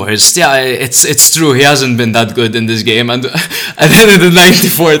bro, no worries. Yeah, it's true, he hasn't been that good in this game. And then in the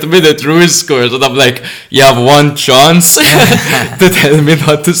 94th minute, Ruiz scores. And I'm like, you have one chance to tell me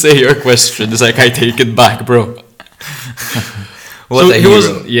not to say your question. It's like, I take it back, bro.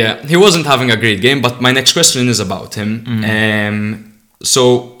 He wasn't having a great game, but my next question is about him.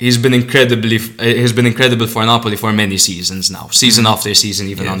 So he's been incredible for Napoli for many seasons now, season after season,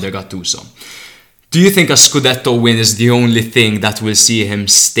 even under Gattuso. Do you think a Scudetto win is the only thing that will see him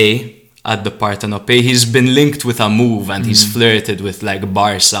stay at the Partenope? He's been linked with a move, and he's flirted with like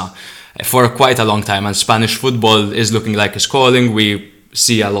Barca for quite a long time, and Spanish football is looking like his calling. We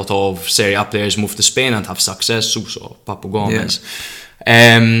see a lot of Serie A players move to Spain and have success. Suso, Papu Gomez.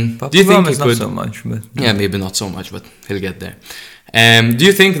 Do you think he could? Not so much, but yeah, maybe not so much, but he'll get there. Do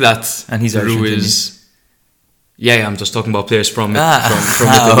you think that and he's Ruiz? Yeah, I'm just talking about players from Italy,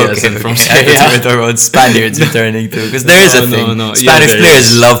 okay. From Spain. I thought about Spaniards returning too, because there is a thing. No. Spanish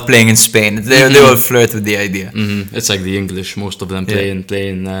players love playing in Spain. They all flirt with the idea. It's like the English. Most of them play in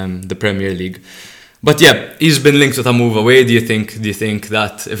the Premier League. But yeah, he's been linked with a move away. Do you think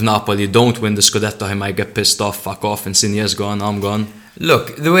that if Napoli don't win the Scudetto, he might get pissed off, fuck off, and Insigne's gone, I'm gone?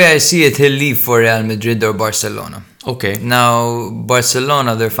 Look, the way I see it, he'll leave for Real Madrid or Barcelona. Okay. Now,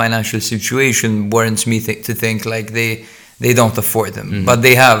 Barcelona, their financial situation warrants me to think like they don't afford him. But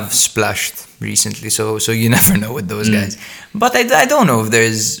they have splashed recently, so you never know with those guys. But I don't know if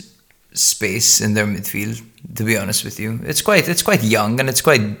there's space in their midfield, to be honest with you. It's quite young and it's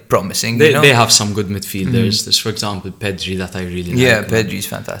quite promising. They have some good midfielders. There's, for example, Pedri that I really like. Yeah, Pedri's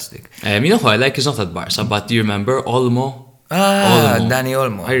fantastic. You know who I like? He's not at Barca, but do you remember Olmo? Dani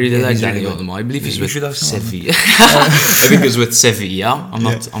Olmo. I really like Dani Olmo. I believe he's with Sevilla. I think he's with Sevilla. I'm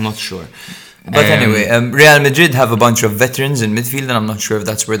not sure. But anyway, Real Madrid have a bunch of veterans in midfield, and I'm not sure if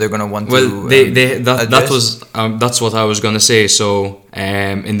that's where they're going to want to. Well, that's what I was going to say. So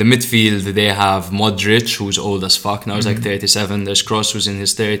in the midfield they have Modric, who's old as fuck now. He's like 37. There's Kroos, who's in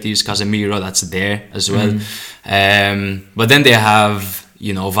his 30s. Casemiro, that's there as well. But then they have,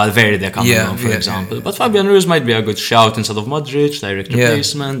 Valverde coming on, for example. Yeah. But Fabian Ruiz might be a good shout instead of Modric, direct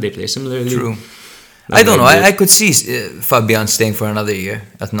replacement. They play similarly. True. I don't know. I could see Fabian staying for another year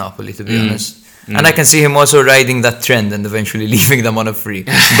at Napoli, to be honest. And I can see him also riding that trend and eventually leaving them on a free.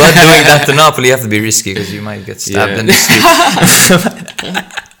 But doing that to Napoli, you have to be risky because you might get stabbed in the street.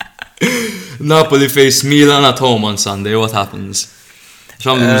 Napoli face Milan at home on Sunday. What happens?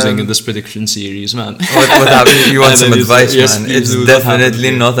 I'm losing in this prediction series, man. What happens? You want some advice, man? It's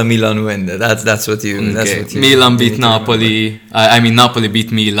definitely not a Milan win. That's what you. Okay. Milan beat Napoli. Napoli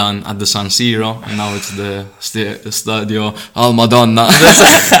beat Milan at the San Siro, and now it's the Stadio Al Madonna.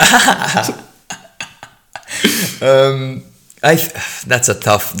 That's a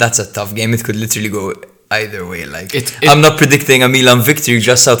tough game. It could literally go either way. Like I'm not predicting a Milan victory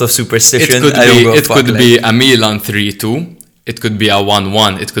just out of superstition. It could be a Milan 3-2. It could be a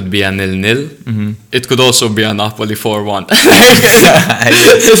 1-1. It could be a 0-0. It could also be a Napoli 4-1.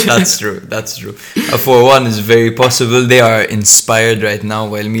 Yes, that's true. A 4-1 is very possible. They are inspired right now,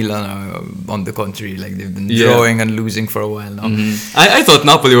 while Milan are on the contrary. Like they've been drawing and losing for a while now. I thought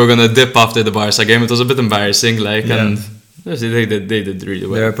Napoli were gonna dip after the Barca game. It was a bit embarrassing. And they did really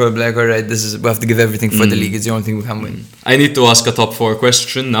well. They're probably like, all right, we have to give everything for the league. It's the only thing we can win. I need to ask a top 4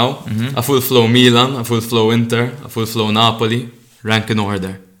 question now. A full flow Milan, a full flow Inter, a full flow Napoli. Rank in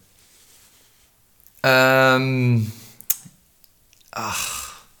order.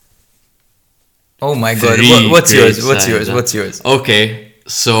 Oh my god, what's yours? Okay,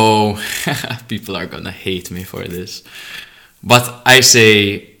 so people are gonna hate me for this. But I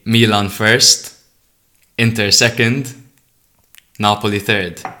say Milan first, Inter second, Napoli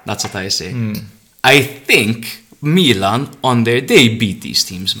third. That's what I say. I think Milan on their day beat these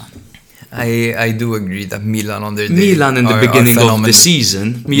teams, man. I do agree that Milan on their day Milan in the beginning of the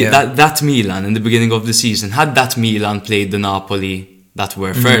season, Yeah. that Milan in the beginning of the season, had that Milan played the Napoli that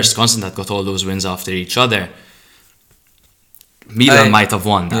were first, constant, that got all those wins after each other, Milan might have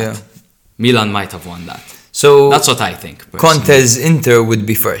won that. Yeah. Milan might have won that. So That's what I think. personally. Conte's Inter would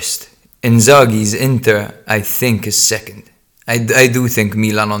be first. Inzaghi's Inter, I think, is second. I do think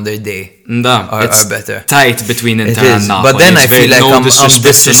Milan on their day are better. Tight between It Inter and is, Napoli. but then I It's feel very- like no I'm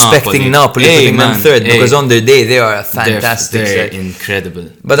disrespecting Napoli Hey, putting them man, third, hey. because on their day they are a They're fantastic side. incredible.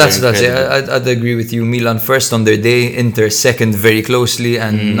 But that's They're it. incredible. I'd agree with you. Milan first on their day, Inter second very closely,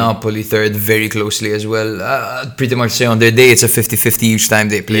 and Napoli third very closely as well. I'd pretty much say on their day it's a 50-50 each time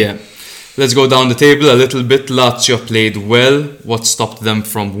they play. Yeah. Let's go down the table a little bit. Lazio played well. What stopped them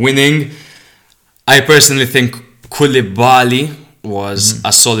from winning? I personally think Koulibaly was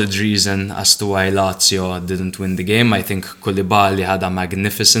a solid reason as to why Lazio didn't win the game. I think Koulibaly had a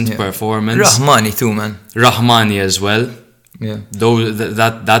magnificent performance. Rahmani too, man. Rahmani as well. Yeah. Though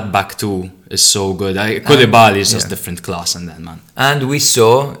that back two is so good. Koulibaly is just different class in that, man. And we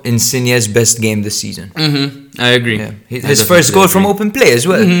saw Insigne's best game this season. I agree. Yeah. I His first definitely goal from agree. open play as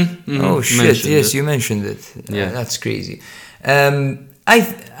well. You Oh shit! mentioned Yes, it. you mentioned it. Yeah. That's crazy.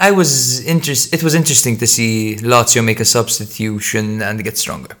 I was It was interesting to see Lazio make a substitution and get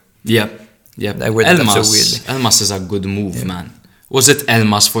stronger. Yeah. I read that so weirdly. Elmas is a good move, man. Was it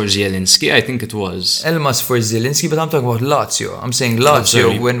Elmas for Zielinski? I think it was. Elmas for Zielinski, but I'm talking about Lazio. I'm saying Lazio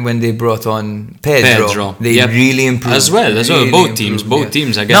sorry. when they brought on Pedro, they Yep. really improved. As well. Really Both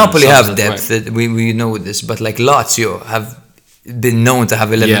teams again. Napoli subs have that depth. work. That we know this, but like Lazio have been known to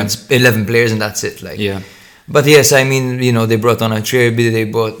have 11 players, and that's it. Like, Yeah. But yes, I mean, they brought on Acerbi, they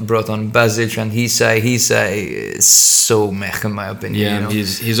brought on Basic and Hisai. Hisai is so meh in my opinion. Yeah,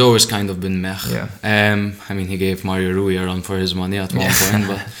 he's always kind of been meh. Yeah. I mean, he gave Mario Rui a run for his money at one point,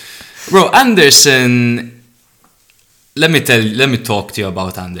 but bro, Anderson. Let me talk to you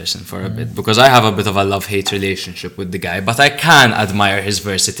about Anderson for a bit, because I have a bit of a love-hate relationship with the guy, but I can admire his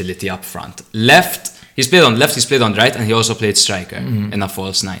versatility up front. He's played on left, he's played on right, and he also played striker in a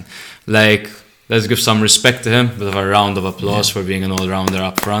false nine. Like, let's give some respect to him. Bit of a round of applause for being an all-rounder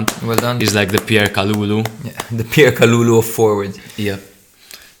up front. Well done. He's like the Pierre Kalulu. Yeah, the Pierre Kalulu of forward. Yeah.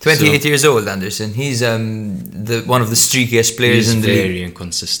 28 years old, Anderson. He's one of the streakiest players He's in the league. very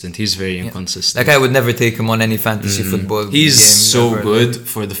inconsistent. He's very inconsistent. Like, I would never take him on any fantasy football He's game so ever. good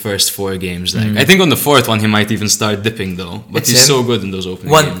for the first 4 games. Like, I think on the 4th one he might even start dipping though. But It's he's him. so good in those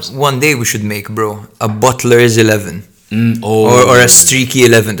opening games. One day we should make, bro, a Butler's 11. Oh. Or a streaky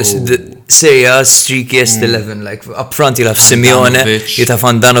 11. Say a streakiest 11. Like, up front you'll have Simeone, Handanovic. you'd have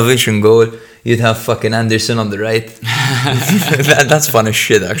Handanovic in goal, you'd have fucking Anderson on the right. That's fun as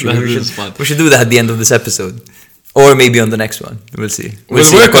shit, actually. That we is should, fun. we should do that at the end of this episode. Or maybe on the next one. We'll see. We'll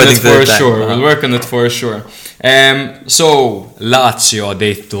see work on according it to the for time. sure. We'll work on it for sure. So Lazio,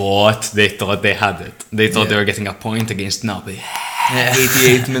 they thought they had it. They thought they were getting a point against Napoli.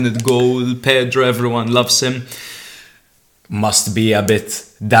 88-minute goal. Pedro, everyone loves him. Must be a bit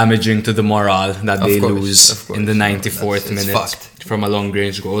damaging to the morale that they Of course, lose in the 94th It's minute fucked. from a long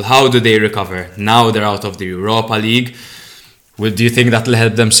range goal. How do they recover? Now they're out of the Europa League. Well, do you think that'll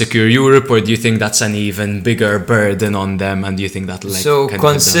help them secure Europe, or do you think that's an even bigger burden on them? And do you think that'll So kind of hit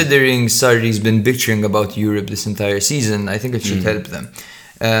them? considering Sarri's been bitching about Europe this entire season, I think it should help them.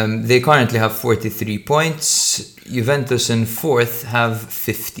 They currently have 43 points. Juventus in 4th have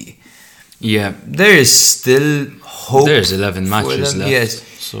 50. Yeah, There is still hope. there's 11 for matches them. left. Yes.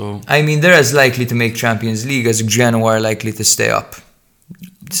 So I mean, they're as likely to make Champions League as Genoa are likely to stay up.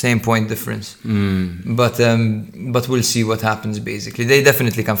 Same point difference. But we'll see what happens, basically. They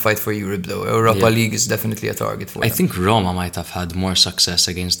definitely can fight for Europe, though. Europa League is definitely a target for I them. think Roma might have had more success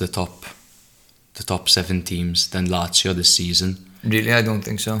against the top 7 teams than Lazio this season. Really, I don't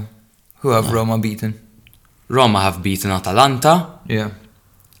think so. Who have Roma beaten? Roma have beaten Atalanta. Yeah.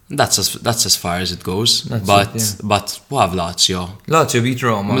 That's as far as it goes. That's but it, yeah. but who have Lazio? Lazio beat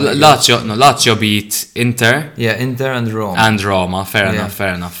Roma. Lazio beat Inter Yeah, Inter and Roma. and Roma. Fair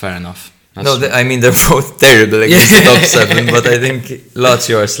Yeah. enough. I mean, they're both terrible against the top 7, but I think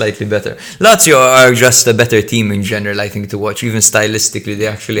Lazio are slightly better. Lazio are just a better team in general, I think, to watch. Even stylistically, they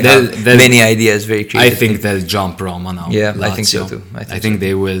actually have many ideas, very creative. I think they'll jump Roma now. Yeah, Lazio. I think so too. I think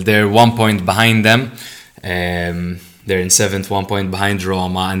they will. They're 1 point behind them. They're in 7th, 1 point behind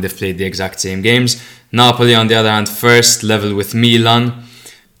Roma, and they've played the exact same games. Napoli, on the other hand, first, level with Milan,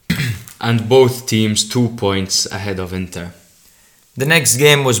 and both teams 2 points ahead of Inter. The next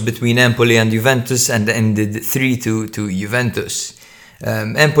game was between Empoli and Juventus and ended 3-2 to Juventus.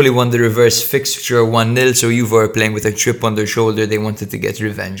 Empoli won the reverse fixture 1-0, so Juve were playing with a chip on their shoulder. They wanted to get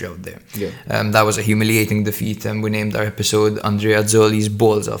revenge out there. Yeah. That was a humiliating defeat, and we named our episode Andrea Zoli's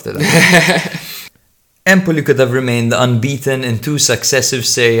balls after that. Empoli could have remained unbeaten in 2 successive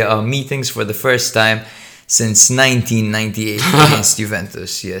Serie A meetings for the first time since 1998 against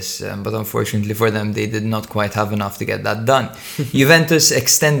Juventus, yes. But unfortunately for them, they did not quite have enough to get that done. Juventus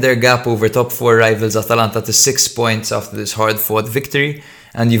extend their gap over top 4 rivals Atalanta to 6 points after this hard-fought victory,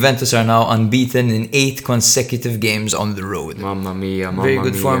 and Juventus are now unbeaten in 8 consecutive games on the road. Mamma mia, Very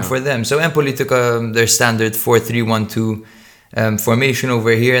good form for them. So Empoli took their standard 4-3-1-2 formation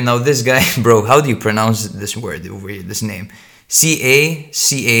over here. Now this guy, bro, how do you pronounce this word over here, this name?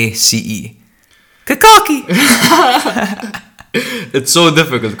 C-A-C-A-C-E. Kakaki! It's so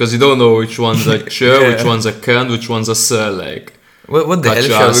difficult because you don't know which one's a ch, which one's a k, and which one's a s, like. What the hell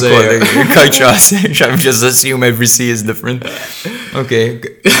shall we call it? Kachase. Shall we just assume every C is different? Okay.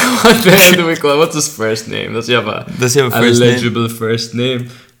 What the hell do we call it? What's his first name? Does he have a legible first name?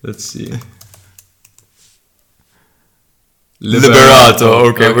 Let's see. Liberato.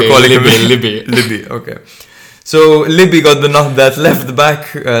 Okay, we're calling him Libby. Libby, okay. So Libby got the nod at left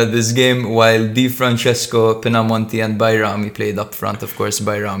back this game, while Di Francesco, Pinamonti and Bayrami played up front. Of course,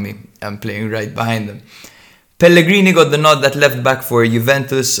 Bayrami playing right behind them. Pellegrini got the nod at left back for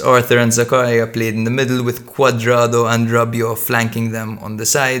Juventus. Arthur and Zakaria played in the middle, with Cuadrado and Rabiot flanking them on the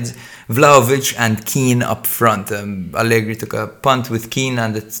sides. Vlahovic and Keane up front. Allegri took a punt with Keane,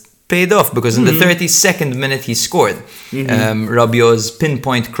 and it paid off because in the 32nd minute he scored. Rabiot's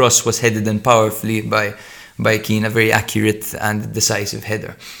pinpoint cross was headed in powerfully by Keane, a very accurate and decisive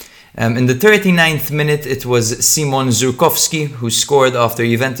header. In the 39th minute, it was Simon Zurkowski who scored after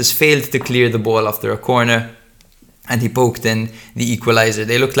Juventus failed to clear the ball after a corner, and he poked in the equalizer.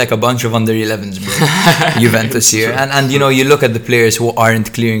 They looked like a bunch of under-11s, bro. Juventus here. And you know, you look at the players who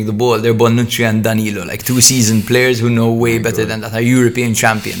aren't clearing the ball. They're Bonucci and Danilo, like 2 seasoned players who know way better than that. A European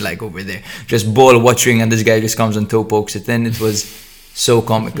champion, like, over there. Just ball watching, and this guy just comes and toe pokes it in. It was so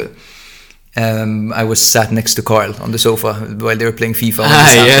comical. I was sat next to Carl on the sofa while they were playing FIFA.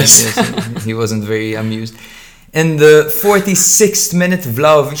 Yes. He wasn't very amused. In the 46th minute,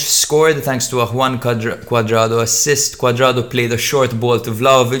 Vlahovic scored thanks to a Juan Cuadrado assist. Cuadrado played a short ball to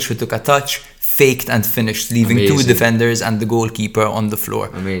Vlahovic, who took a touch, faked and finished, leaving 2 defenders and the goalkeeper on the floor.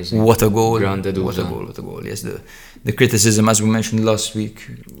 Amazing. What a goal. What a goal. Yes, the criticism, as we mentioned last week,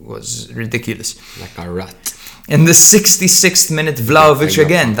 was ridiculous. Like a rat. In the 66th minute, Vlahovic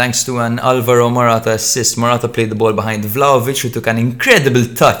again, thanks to an Alvaro Morata assist. Morata played the ball behind Vlahovic, who took an incredible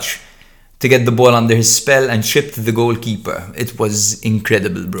touch to get the ball under his spell and chipped the goalkeeper. It was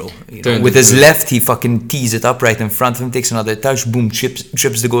incredible, bro. With his left, he fucking tees it up right in front of him, takes another touch, boom,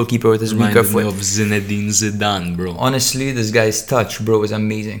 chips the goalkeeper with his weaker foot. Of Zinedine Zidane, bro. Honestly, this guy's touch, bro, is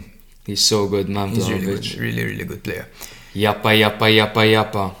amazing. He's so good, man. He's really good, really good player.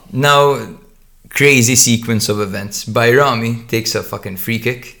 Yappa. Now, crazy sequence of events. Bayrami takes a fucking free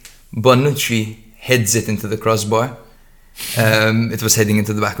kick. Bonucci heads it into the crossbar. It was heading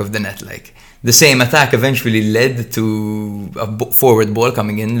into the back of the net. Like, the same attack eventually led to a forward ball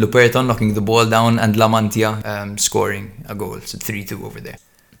coming in, Luperton knocking the ball down, and Lamantia scoring a goal. So 3-2 over there.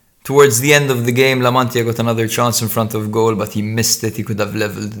 Towards the end of the game, Lamantia got another chance in front of goal, but he missed it. He could have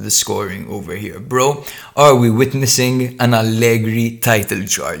leveled the scoring over here. Bro, are we witnessing an Allegri title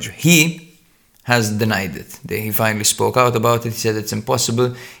charge? He has denied it. He finally spoke out about it. He said it's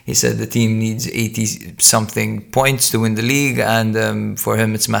impossible. He said the team needs 80-something points to win the league, and for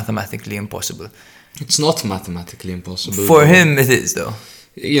him it's mathematically impossible. It's not mathematically impossible. For him it is, though.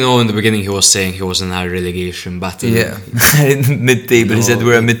 You know, in the beginning he was saying he was in a relegation battle. Yeah, mid-table. He said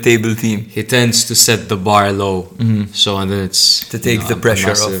we're a mid-table team. He tends to set the bar low, so and then it's to take the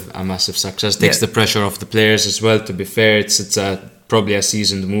pressure off. A massive success. Takes the pressure off the players as well. To be fair, it's probably a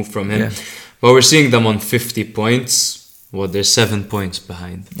seasoned move from him. Yeah. But we're seeing them on 50 points. They're 7 points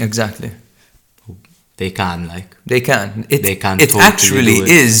behind. Exactly. They can. They can. They can. It totally actually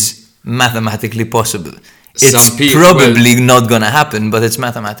is mathematically possible. It's people, probably not gonna happen, but it's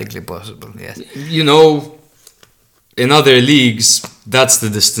mathematically possible. Yes. You know, in other leagues, That's the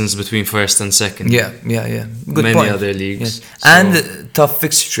distance between first and second. Yeah. Good Many point. other leagues. Yes. So- And tough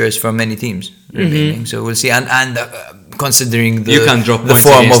fixtures for many teams remaining. So we'll see. And considering You can drop the points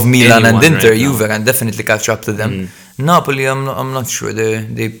form against of Milan and anyone Inter, right now. Juve can definitely catch up to them. Napoli, I'm not sure.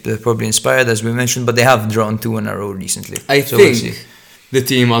 They're probably inspired, as we mentioned, but they have drawn 2 in a row recently. I So we'll think see. the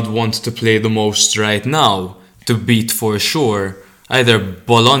team I'd want to play the most right now to beat for sure either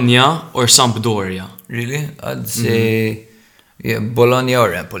Bologna or Sampdoria. Really? I'd say Bologna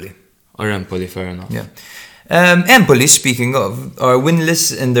or Empoli. Or Empoli, fair enough. Yeah. Empoli, speaking of, are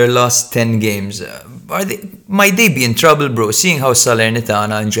winless in their last 10 games. Might they be in trouble, bro? Seeing how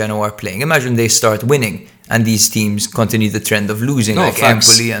Salernitana and Genoa are playing. Imagine they start winning and these teams continue the trend of losing, No, like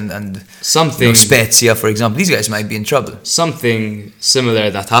facts. Empoli and Something Spezia, for example. These guys might be in trouble. something similar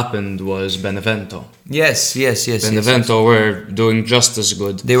that happened was Benevento. Yes. Benevento were doing just as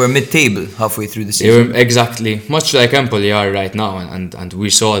good. They were mid-table halfway through the They season. were exactly much like Empoli are right now, and we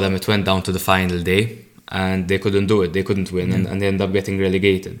saw them. It went down to the final day, and they couldn't do it. They couldn't win, and they ended up getting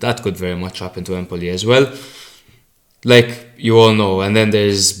relegated. That could very much happen to Empoli as well. Like you all know, and then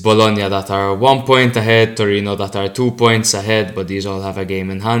there's Bologna that are 1 point ahead, Torino that are 2 points ahead, but these all have a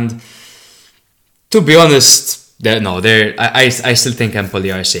game in hand. To be honest, I still think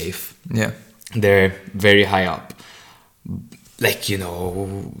Empoli are safe. Yeah. They're very high up. Like, you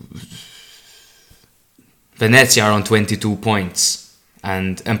know, Venezia are on 22 points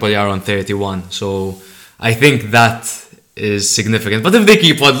and Empoli are on 31. So I think that is significant. But if they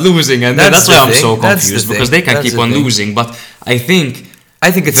keep on losing, and that's why I'm so confused, because they can keep on losing. But I think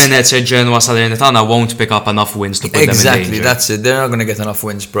it's Venezia, Genoa, Salernitana won't pick up enough wins to put them in exactly. danger. That's it. They're not going to get enough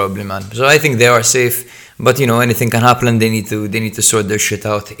wins, probably, man. So I think they are safe. But you know, anything can happen. They need to sort their shit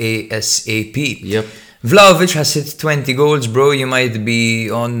out ASAP. Yep. Vlahovic has hit 20 goals, bro. You might be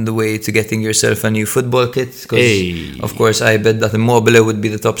on the way to getting yourself a new football kit. Because, of course, I bet that Immobile would be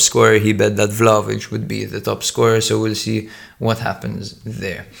the top scorer. He bet that Vlahovic would be the top scorer. So we'll see what happens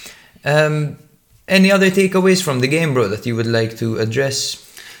there. Any other takeaways from the game, bro, that you would like to address?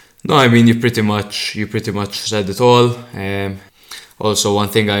 No, I mean you pretty much said it all. Also, one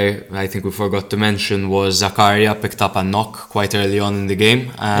thing I think we forgot to mention was Zakaria picked up a knock quite early on in the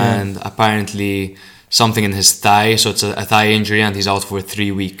game, and apparently something in his thigh, so it's a thigh injury, and he's out for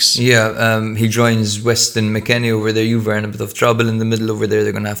 3 weeks. Yeah, he joins Weston McKennie over there. Juve are in a bit of trouble in the middle over there.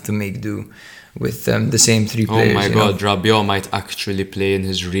 They're going to have to make do with the same 3 players. Oh my God, Rabiot might actually play in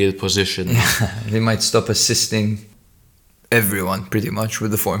his real position. They might stop assisting everyone pretty much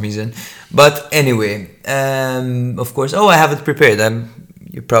with the form he's in. But anyway, of course, I have it prepared.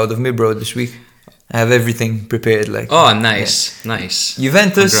 You're proud of me, bro, this week. I have everything prepared. Nice.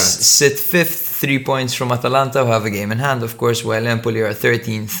 Juventus Congrats. sit 5th, 3 points from Atalanta, who have a game in hand, of course, while Empoli are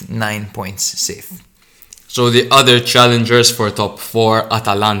 13th, 9 points safe. So the other challengers for top 4,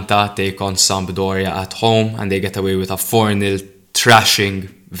 Atalanta, take on Sampdoria at home, and they get away with a 4-0 thrashing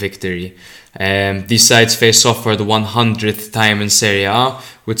victory. These sides face off for the 100th time in Serie A,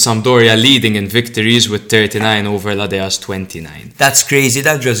 with Sampdoria leading in victories with 39 over La Dea's 29. That's crazy.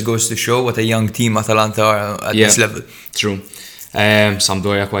 That just goes to show what a young team Atalanta are at this level. True.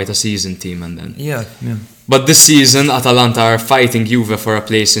 Sampdoria quite a seasoned team, and then. Yeah. But this season, Atalanta are fighting Juve for a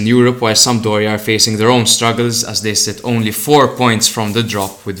place in Europe, while Sampdoria are facing their own struggles as they sit only 4 points from the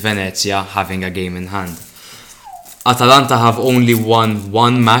drop, with Venezia having a game in hand. Atalanta have only won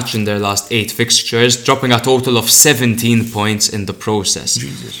 1 match in their last 8 fixtures, dropping a total of 17 points in the process.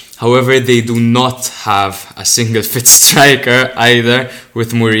 Jesus. However, they do not have a single fit striker either,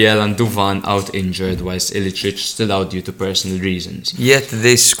 with Muriel and Duvan out injured, whilst Ilicic still out due to personal reasons. Yet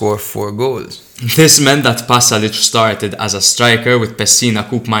they score 4 goals. This meant that Pasalic started as a striker, with Pessina,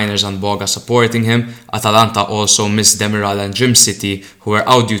 Koopmeiners and Boga supporting him. Atalanta also missed Demiral and Jim City, who were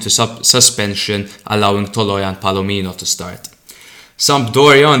out due to suspension, allowing Toloi and Palomino to start.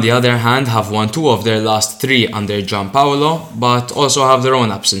 Sampdoria, on the other hand, have won 2 of their last 3 under Gianpaolo, but also have their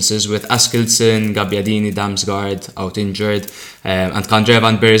own absences, with Askildsen, Gabbiadini, Damsgaard out injured, and Kandreva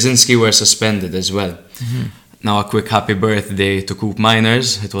and Berezynski were suspended as well. Mm-hmm. Now a quick happy birthday to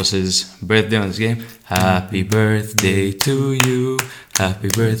Koopmeiners. It was his birthday on this game. Happy birthday to you. Happy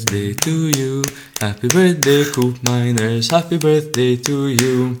birthday to you. Happy birthday, Koopmeiners. Happy birthday to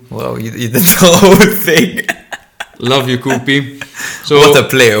you. Wow, you did the whole thing. Love you, Koopy. So, what a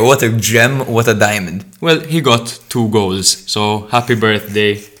player, what a gem, what a diamond. Well, he got 2 goals. So happy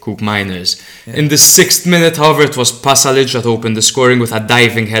birthday, Koopmeiners. Yeah. In the 6th minute, however, it was Pasalic that opened the scoring with a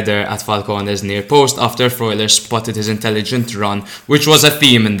diving header at Falcone's near post after Freuler spotted his intelligent run, which was a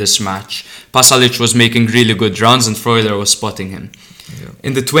theme in this match. Pasalic was making really good runs and Freuler was spotting him.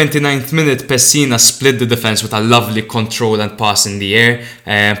 In the 29th minute, Pessina split the defence with a lovely control and pass in the air,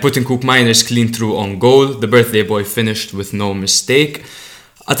 putting Coop Miners clean through on goal. The birthday boy finished with no mistake.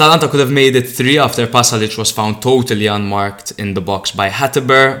 Atalanta could have made it 3 after Pasalic was found totally unmarked in the box by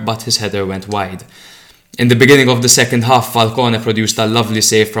Hatteber, but his header went wide. In the beginning of the second half, Falcone produced a lovely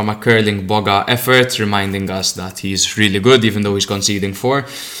save from a curling Boga effort, reminding us that he's really good even though he's conceding 4.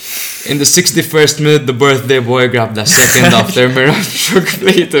 In the 61st minute, the birthday boy grabbed a second after Miranchuk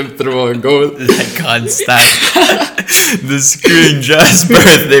played him through a goal. I can't stand this cringe-ass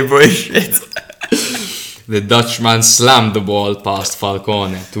birthday boy shit. The Dutchman slammed the ball past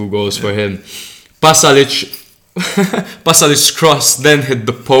Falcone, 2 goals for him. Pasalic's cross then hit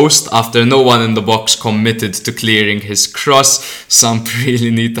the post after no one in the box committed to clearing his cross. Some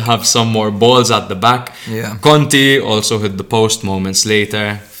really need to have some more balls at the back. Yeah. Conti also hit the post moments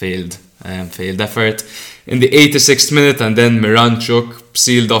later. Failed effort. In the 86th minute, and then Miranchuk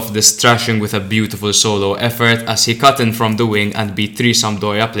sealed off this thrashing with a beautiful solo effort as he cut in from the wing and beat 3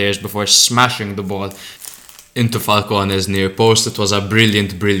 Sampdoria players before smashing the ball into Falcone's near post. It was a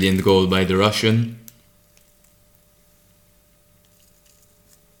brilliant goal by the Russian.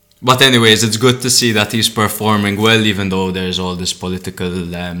 But anyways, it's good to see that he's performing well, even though there's all this political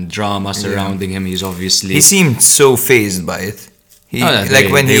drama surrounding him. He's obviously... He seemed so phased by it.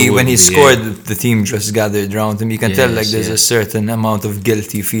 When he scored, the team just gathered around him. You can tell there's a certain amount of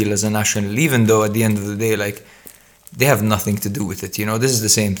guilt you feel as a national, even though at the end of the day, they have nothing to do with it. You know, this is the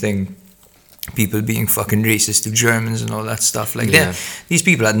same thing. People being fucking racist to Germans and all that stuff. These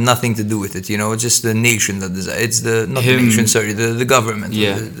people had nothing to do with it, you know. It's just the nation that it's the government.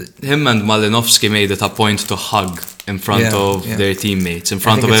 Yeah, him and Malinovsky made it a point to hug in front of their teammates, in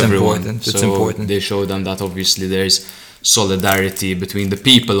front of everyone. It's important. They show them that obviously there's solidarity between the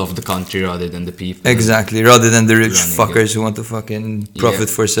people of the country rather than the people. Exactly, rather than the rich fuckers who want to fucking profit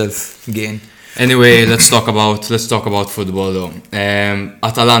for self-gain. Anyway, let's talk about football though.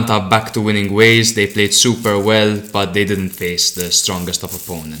 Atalanta back to winning ways. They played super well, but they didn't face the strongest of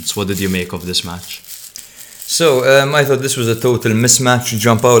opponents. What did you make of this match? So, I thought this was a total mismatch.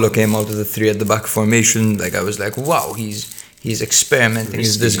 Gianpaolo came out of the 3 at the back formation. I was like, wow, he's experimenting.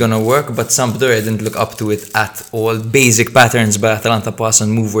 Is this gonna work? But Sampdoria didn't look up to it at all. Basic patterns by Atalanta pass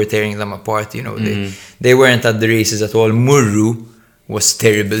and move were tearing them apart. You know, they weren't at the races at all. Murru was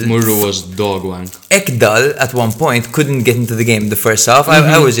terrible. Murru was dog wank. Ekdal at one point couldn't get into the game the first half.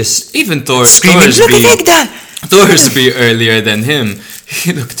 I was just even screaming, look at Ekdal! Thorsby earlier than him,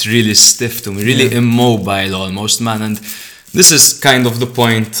 he looked really stiff to me, really immobile almost, man. And this is kind of the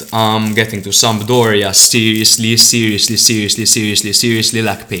point getting to. Sampdoria seriously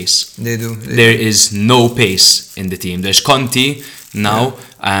lack pace. They do. There is no pace in the team. There's Conti now,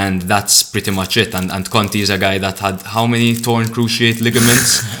 and that's pretty much it. And Conti is a guy that had how many torn cruciate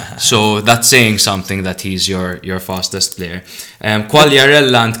ligaments? So that's saying something that he's your fastest player.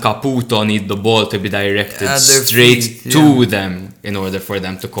 Quagliarella and Caputo need the ball to be directed straight to them in order for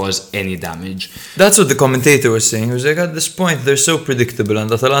them to cause any damage. That's what the commentator was saying. He was like, at this point, they're so predictable, and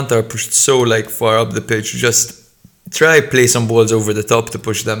Atalanta are pushed so far up the pitch. Just try play some balls over the top to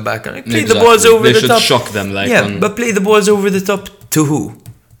push them back. And play the balls over the top. They should shock them. But play the balls over the top to who?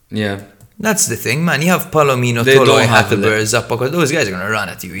 Yeah. That's the thing, man. You have Palomino, Toloi, Hatteber, Zappa. Those guys are going to run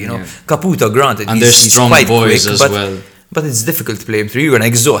at you, you know. Yeah. Caputo, granted, and he's strong quite boys quick, well. But it's difficult to play him through. You're going to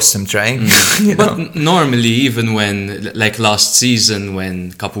exhaust him trying. You know? But normally, even when, like last season,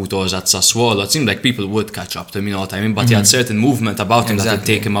 when Caputo was at Sassuolo, it seemed like people would catch up to him, you know what I mean? But he had certain movement about him that would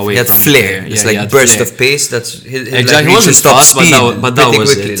take him away from the flair. It's like burst of pace. That's his exactly. He wasn't fast, but that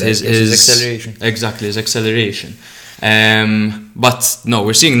was quickly, it. His acceleration. Exactly, his acceleration. But no,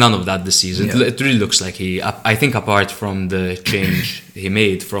 we're seeing none of that this season. Yeah. It really looks like I think apart from the change he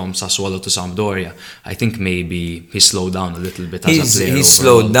made from Sassuolo to Sampdoria, I think maybe he slowed down a little bit as a player. He's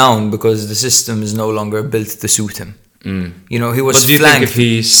slowed down because the system is no longer built to suit him. You know, he was But do you think if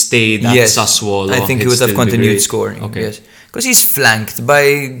he stayed at Sassuolo, I think he would have continued scoring. Okay. Yes. Because he's flanked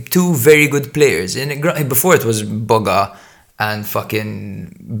by 2 very good players. Before it was Boga and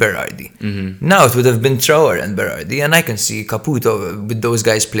fucking Berardi. Now it would have been Traore and Berardi, and I can see Caputo with those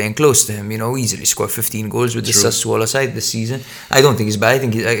guys playing close to him, you know, easily score 15 goals with the Sassuolo side this season. I don't think he's bad. I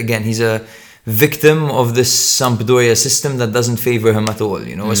think, he's a victim of this Sampdoria system that doesn't favour him at all,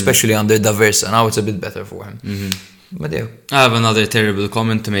 you know, especially under D'Aversa. Now it's a bit better for him. But yeah. I have another terrible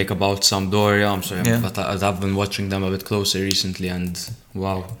comment to make about Sampdoria. I'm sorry, but I've been watching them a bit closer recently, and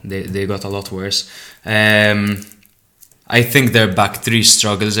wow, they got a lot worse. I think their back 3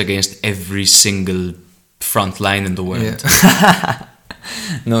 struggles against every single front line in the world.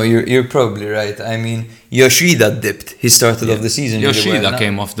 No, you're probably right. I mean, Yoshida dipped. He started off the season. Yoshida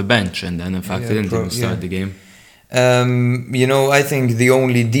came off the bench and then in fact he didn't even start the game. I think the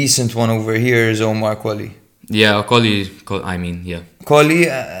only decent one over here is Omar Colley. Yeah, Colley, yeah. Colley,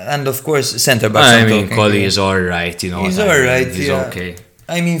 and of course, centre-back. I mean, Colley is alright, you know. He's alright, He's okay.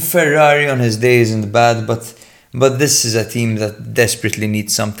 I mean, Ferrari on his day isn't bad, but this is a team that desperately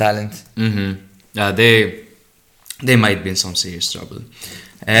needs some talent. Yeah, they might be in some serious trouble.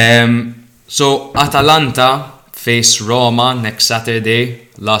 So, Atalanta face Roma next Saturday.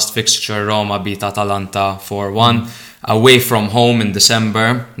 Last fixture, Roma beat Atalanta 4-1. Away from home in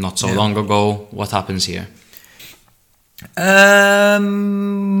December, not so long ago. What happens here?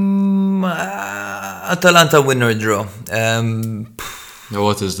 Atalanta win or draw.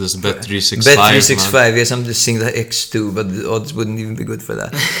 What is this? Bet365? Bet365, yes, I'm just seeing the X2, but the odds wouldn't even be good for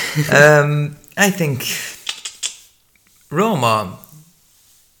that. I think Roma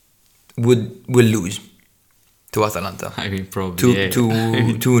will lose to Atalanta. I mean, probably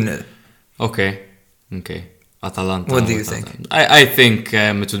 2-0. Okay. Atalanta. What do you think? I think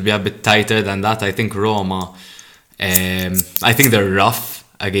it would be a bit tighter than that. I think Roma. I think they're rough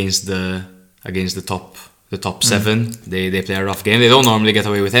against the top 7. They play a rough game. They don't normally get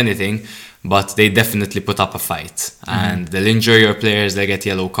away with anything, but they definitely put up a fight. And they'll injure your players. They get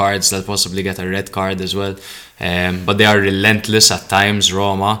yellow cards. They'll possibly get a red card as well. But they are relentless at times,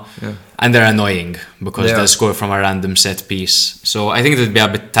 Roma, and they're annoying because they'll score from a random set piece. So I think it would be a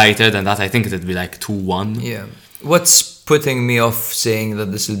bit tighter than that. I think it would be like 2-1. Yeah. What's putting me off saying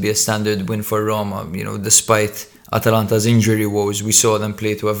that this will be a standard win for Roma? You know, despite Atalanta's injury woes, we saw them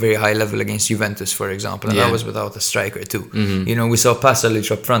play to a very high level against Juventus, for example, and that was without a striker too. You know, we saw Pasalic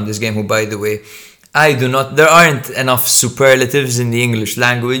up front this game, who, by the way, there aren't enough superlatives in the English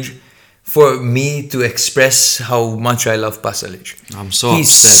language for me to express how much I love Pasalic. I'm so He's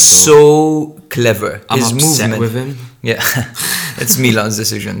upset, so clever. I'm His upset movement with him. Yeah, it's Milan's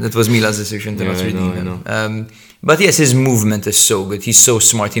decision. That was Milan's decision to not redeem him. I know. But yes, his movement is so good. He's so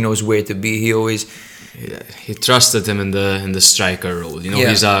smart. He knows where to be. He trusted him in the striker role. You know,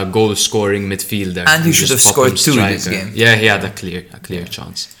 he's a goal-scoring midfielder. And he should have scored 2 in this game. Yeah, he had a clear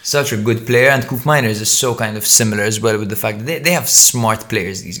chance. Such a good player, and Koop Miners is so kind of similar as well, with the fact that they have smart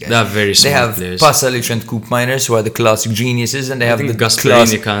players, these guys. They have very smart players. They have Pasalic and Koop Miners, who are the classic geniuses, and they have the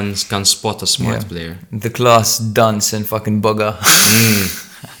Gasperini can spot a smart player. The class dunce and fucking bugger.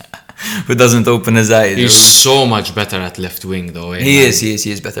 Who doesn't open his eyes. He's so much better at left wing, though. He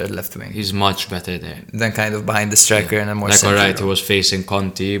is better at left wing. He's much better there. Than kind of behind the striker and a more central alright, role. He was facing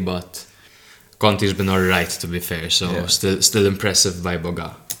Conti, but Conti's been alright, to be fair. So still impressive by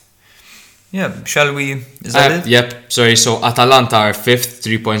Boga. Yeah, shall we? Is that it? Yep, sorry. So Atalanta are 5th,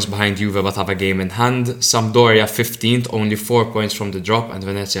 3 points behind Juve, but have a game in hand. Sampdoria 15th, only 4 points from the drop, and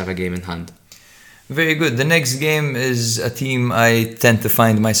Venezia have a game in hand. Very good. The next game is a team I tend to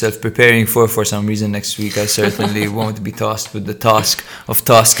find myself preparing for some reason next week. I certainly won't be tasked with the task of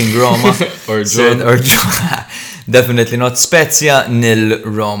tasking Roma. or John. Definitely not. Spezia 0,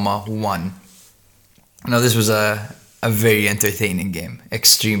 Roma 1. Now, this was a very entertaining game.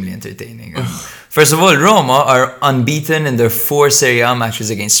 Extremely entertaining. First of all, Roma are unbeaten in their 4 Serie A matches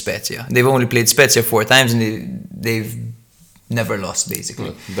against Spezia. They've only played Spezia 4 times, and they've never lost,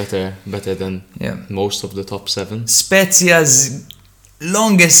 basically. Better than most of the top 7. Spezia's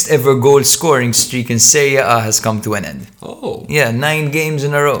longest ever goal scoring streak in Serie A has come to an end. Oh. Yeah, 9 games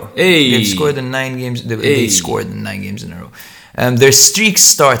in a row. Hey. They've scored in 9 games. They scored in 9 games in a row. Their streak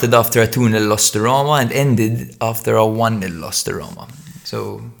started after a 2-0 loss to Roma and ended after a 1-0 loss to Roma.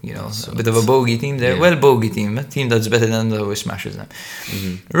 So, you know, a bit of a bogey team there. Well, bogey team. A team that's better than the smashes them.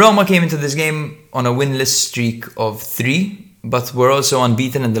 Roma came into this game on a winless streak of 3. But were also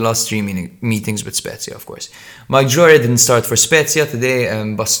unbeaten in the last 3 meetings with Spezia, of course. Maggiore didn't start for Spezia today.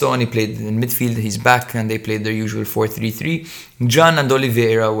 Bastoni played in midfield. He's back, and they played their usual 4-3-3. Gian and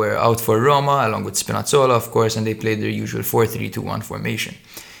Oliveira were out for Roma, along with Spinazzola, of course, and they played their usual 4-3-2-1 formation.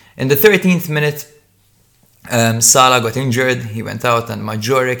 In the 13th minute, Sala got injured. He went out, and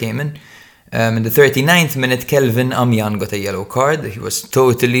Maggiore came in. In the 39th minute, Kelvin Amian got a yellow card. He was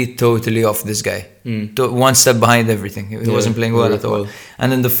totally off this guy. 1 step behind everything. He wasn't playing well at all.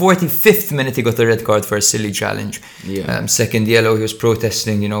 And in the 45th minute, he got a red card for a silly challenge. Second yellow, he was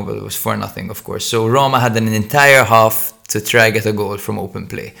protesting, but it was for nothing, of course. So Roma had an entire half to try get a goal from open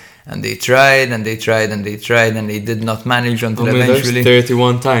play. And they tried, and they did not manage until eventually...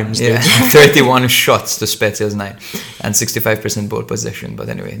 31 times. 31 shots to Spezia's 9 and 65% ball possession. But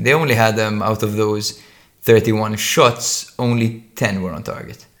anyway, they only had out of those 31 shots, only 10 were on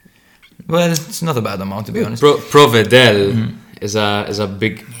target. Well, it's not a bad amount, to be honest. Provedel is a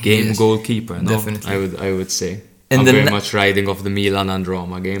big game is. goalkeeper. No, Definitely. I would say. In I'm the very ne- much riding off the Milan and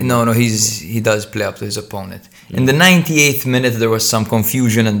Roma game. No, he does play up to his opponent. In the 98th minute, there was some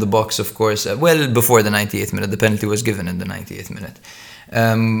confusion in the box, of course. Before the 98th minute, the penalty was given in the 98th minute.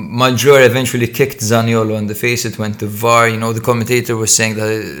 Maggiore eventually kicked Zaniolo in the face. It went to VAR. You know, the commentator was saying that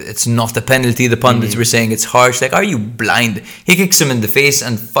it's not a penalty. The pundits were saying it's harsh. Like, are you blind? He kicks him in the face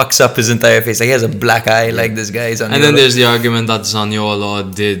and fucks up his entire face. Like, he has a black eye like this guy. Zaniolo. And then there's the argument that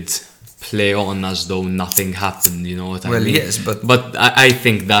Zaniolo did play on as though nothing happened, you know what I mean? Well, yes, but I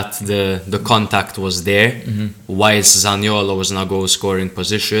think that the contact was there, whilst Zaniolo was in a goal scoring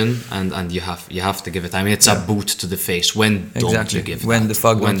position, and you have to give it. I mean, it's a boot to the face. When don't you give when that? the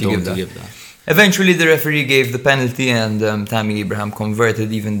fuck When don't you give that? Eventually, the referee gave the penalty, and Tammy Abraham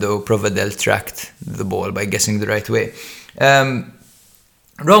converted, even though Provedel tracked the ball by guessing the right way.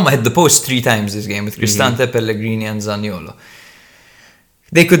 Roma hit the post 3 times this game with Cristante, Pellegrini, and Zaniolo.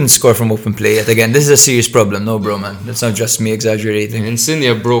 They couldn't score from open play yet again. This is a serious problem, no, bro, man. That's not just me exaggerating.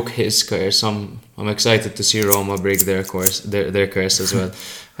 Insigne broke his curse. I'm excited to see Roma break their curse as well.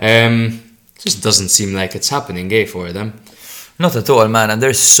 Just doesn't seem like it's happening, for them. Not at all, man. And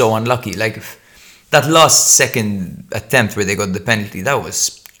they're so unlucky. Like, that last second attempt where they got the penalty, that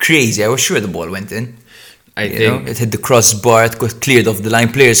was crazy. I was sure the ball went in. I think it hit the crossbar, it got cleared off the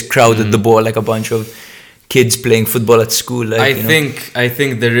line. Players crowded the ball like a bunch of kids playing football at school. Like, I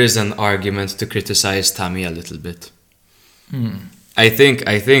think there is an argument to criticize Tammy a little bit. I think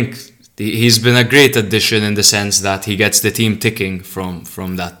he's been a great addition in the sense that he gets the team ticking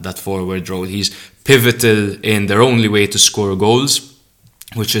from that forward role. He's pivotal in their only way to score goals,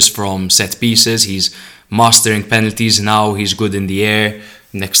 which is from set pieces. He's mastering penalties now. He's good in the air.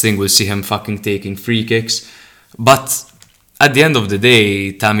 Next thing we'll see him fucking taking free kicks. But at the end of the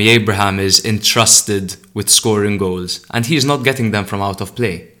day, Tammy Abraham is entrusted with scoring goals, and he's not getting them from out of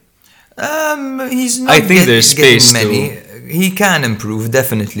play. He's not I think there's space many. He can improve,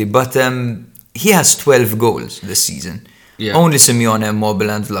 definitely, but he has 12 goals this season. Yeah. Only Simeone, Mobile,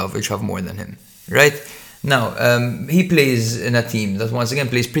 and Vlahovic have more than him, right? Now, he plays in a team that once again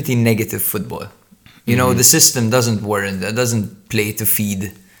plays pretty negative football. You know, the system doesn't play to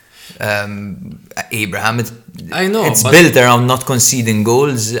feed Abraham. It's built around not conceding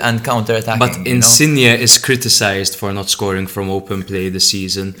goals and counter-attacking. But Insigne is criticised for not scoring from open play this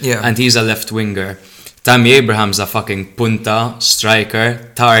season, and he's a left winger. Tammy Abraham's a fucking punta,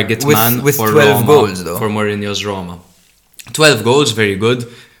 striker, target man with for 12 Roma, goals though. For Mourinho's Roma. 12 goals, very good.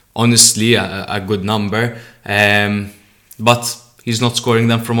 Honestly, a good number. But he's not scoring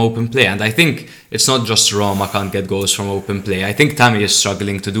them from open play. And I think it's not just Roma can't get goals from open play. I think Tammy is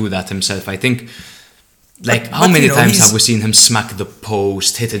struggling to do that himself. I think, how many times have we seen him smack the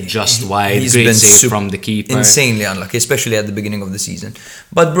post, hit it just wide, great save from the keeper? Insanely unlucky, especially at the beginning of the season.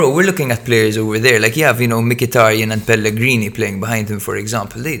 But bro, we're looking at players over there. Like you have, Mkhitaryan and Pellegrini playing behind him, for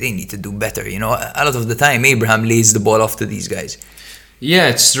example. They need to do better, A lot of the time, Abraham lays the ball off to these guys. Yeah,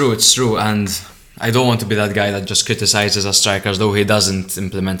 it's true. And I don't want to be that guy that just criticizes a striker as though he doesn't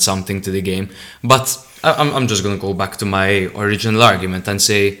implement something to the game. But I'm just going to go back to my original argument and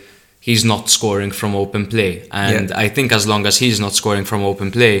say he's not scoring from open play. And I think as long as he's not scoring from open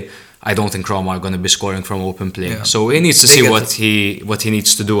play, I don't think Roma are going to be scoring from open play. Yeah. So he needs to see what he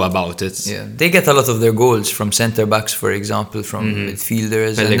needs to do about it. Yeah, they get a lot of their goals from centre backs, for example, from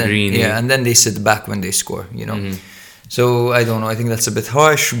midfielders. Pellegrini. And then they sit back when they score, So I don't know. I think that's a bit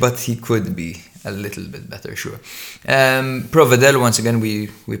harsh, but he could be a little bit better, sure. Provedel, once again,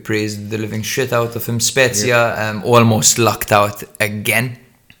 we praised the living shit out of him. Spezia almost lucked out again.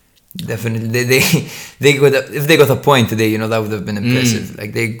 Definitely, they got if they got a point today, that would have been impressive.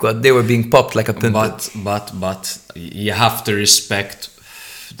 Like they were being popped like a pimple. But you have to respect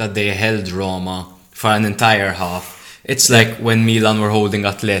that they held Roma for an entire half. It's like when Milan were holding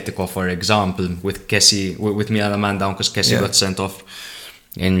Atletico, for example, with Kessie, with Milan a man down because Kessie got sent off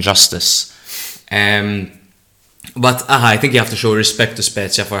in justice. But I think you have to show respect to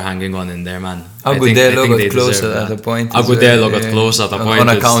Spezia for hanging on in there, man. Agudelo got closer at a point. Agudelo got close at a point. On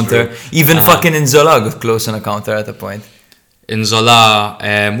a counter. Even fucking Nzola got close on a counter at a point.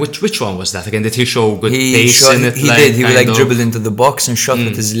 Nzola, which one was that again? Did he show good pace in it? He did. He dribbled into the box and shot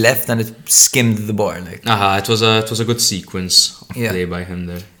with his left, and it skimmed the bar. It was a good sequence of play by him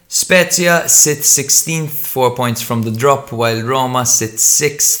there. Spezia sits 16th, 4 points from the drop, while Roma sits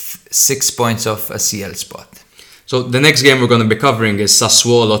 6th, 6 points off a CL spot. So the next game we're going to be covering is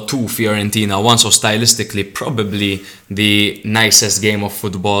Sassuolo 2, Fiorentina 1. So stylistically, probably the nicest game of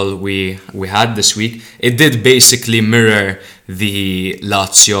football we had this week. It did basically mirror the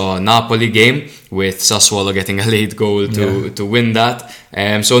Lazio-Napoli game, with Sassuolo getting a late goal to win that.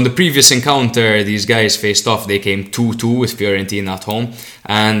 So in the previous encounter these guys faced off, they came 2-2 with Fiorentina at home,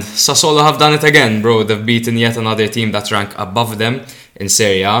 and Sassuolo have done it again, bro. They've beaten yet another team that rank above them in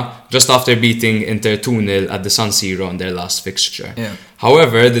Serie A, just after beating Inter 2-0 at the San Siro in their last fixture.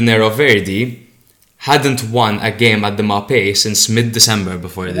 However, the Nero Verdi hadn't won a game at the Mapei since mid-December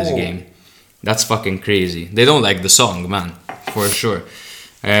before this game. That's fucking crazy. They don't like the song, man, for sure.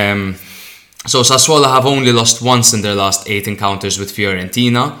 So Sassuolo have only lost once in their last 8 encounters with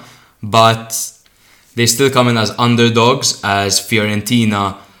Fiorentina, but they still come in as underdogs, as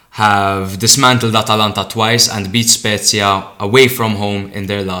Fiorentina have dismantled Atalanta twice and beat Spezia away from home in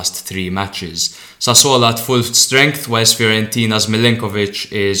their last 3 matches. Sassuolo at full strength, whilst Fiorentina's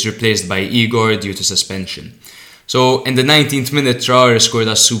Milenkovic is replaced by Igor due to suspension. So in the 19th minute, Traore scored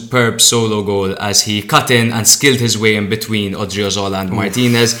a superb solo goal as he cut in and skilled his way in between Odriozola and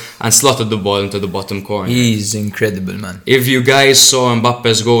Martinez and slotted the ball into the bottom corner. He's incredible, man. If you guys saw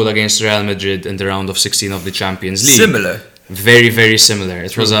Mbappe's goal against Real Madrid in the round of 16 of the Champions League, Similar. Very, very similar.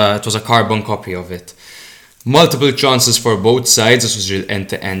 It was a carbon copy of it. Multiple chances for both sides. This was real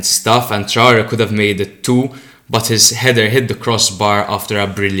end-to-end stuff, and Traore could have made it 2, but his header hit the crossbar after a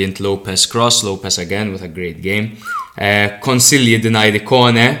brilliant Lopez cross. Lopez again with a great game. Consigli denied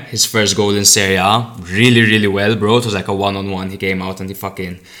Icone his first goal in Serie A. Really, really well, bro. It was like a one-on-one. He came out and he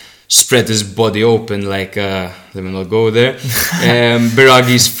fucking spread his body open like, let me not go there.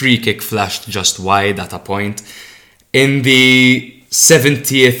 Biragi's free kick flashed just wide at a point. In the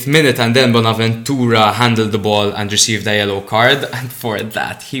 70th minute, and then Bonaventura handled the ball and received a yellow card, and for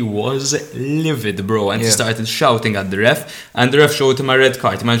that he was livid, bro, and he started shouting at the ref, and the ref showed him a red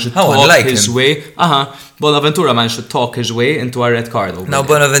card. He managed to talk his way. Bonaventura managed to talk his way into a red card. Now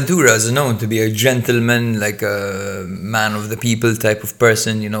Bonaventura is known to be a gentleman, like a man of the people type of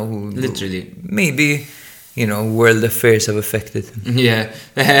person, you know, who literally maybe, you know, world affairs have affected him. Yeah.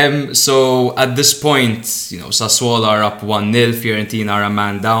 So at this point, you know, Sassuolo are up 1-0, Fiorentina are a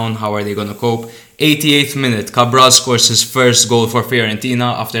man down. How are they going to cope? 88th minute, Cabral scores his first goal for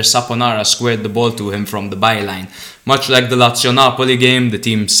Fiorentina after Saponara squared the ball to him from the byline. Much like the Lazio-Napoli game, the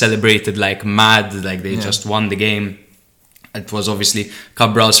team celebrated like mad, like they just won the game. It was obviously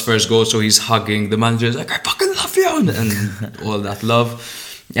Cabral's first goal, so he's hugging the manager, he's like, I fucking love you, and all that love.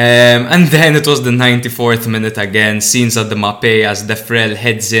 And then it was the 94th minute again, scenes at the Mapei as Defrel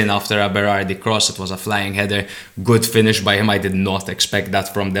heads in after a Berardi cross. It was a flying header, good finish by him. I did not expect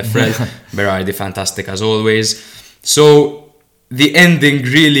that from Defrel. Berardi fantastic as always. So the ending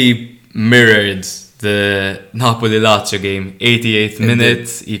really mirrored the Napoli-Lazio game. 88th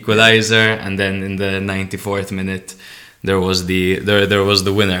minute equalizer, and then in the 94th minute there was the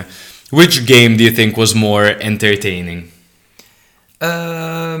winner. Which game do you think was more entertaining?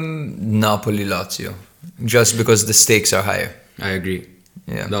 Napoli-Lazio, just because the stakes are higher. I agree.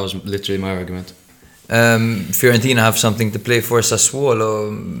 Yeah, that was literally my argument. Fiorentina have something to play for. Sassuolo,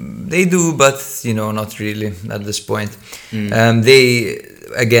 they do, but you know, not really at this point. They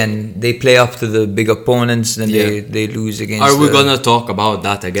play up to the big opponents, then they lose against. Are we gonna talk about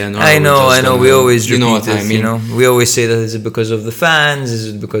that again? Or I know. We always repeat what it. I mean? You know, we always say that is it because of the fans? Is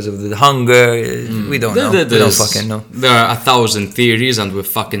it because of the hunger? We don't know. We don't fucking know. There are 1,000 theories, and we've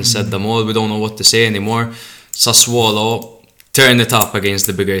fucking said them all. We don't know what to say anymore. Sassuolo turn it up against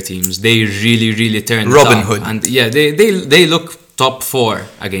the bigger teams. They really, really turn it up. Robin Hood. And yeah, they look top 4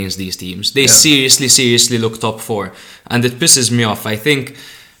 against these teams. They seriously look top 4. And it pisses me off. I think,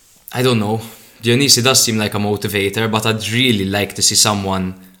 I don't know, Dionisi does seem like a motivator, but I'd really like to see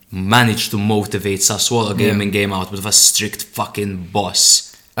someone manage to motivate Sassuolo game in, game out with a strict fucking boss.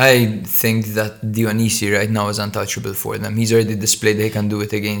 I think that Dionisi right now is untouchable for them. He's already displayed that he can do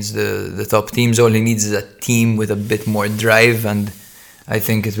it against the top teams. All he needs is a team with a bit more drive, and I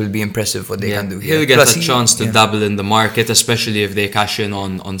think it will be impressive what they can do here. He'll get a chance to dabble in the market, especially if they cash in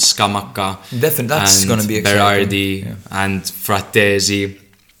on Scamacca. Definitely, that's going to be exciting. Berardi and Frattesi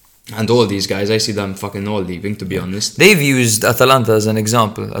and all these guys. I see them fucking all leaving, to be honest. They've used Atalanta as an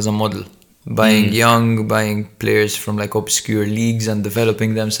example, as a model. Buying players from like obscure leagues and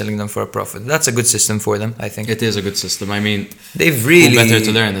developing them, selling them for a profit. That's a good system for them, I think. It is a good system. I mean, they've really, who better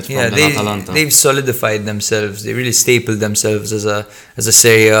to learn it from than Atalanta? They've solidified themselves. They really stapled themselves as a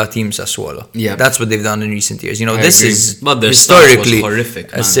Serie A team, Sassuolo. Yeah, that's what they've done in recent years. You know, I this agree. is but historically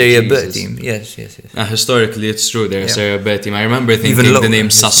horrific, a Serie B team. Yes. Historically, it's true. They're a Serie B team. I remember thinking the name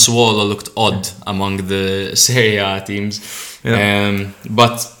Sassuolo looked odd among the Serie A teams.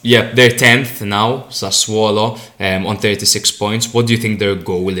 But yeah, they're 10th now, Sassuolo, on 36 points. What do you think their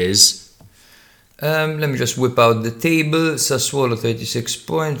goal is? Let me just whip out the table. Sassuolo 36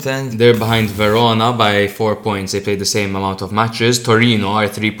 points and They're behind Verona by 4 points. They play the same amount of matches. Torino are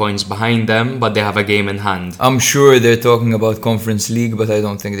 3 points behind them, but they have a game in hand. I'm sure they're talking about Conference League, but I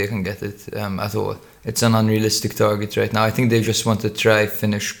don't think they can get it at all. It's an unrealistic target right now. I think they just want to try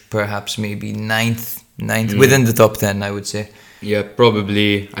finish perhaps maybe ninth, within the top 10, I would say. Yeah,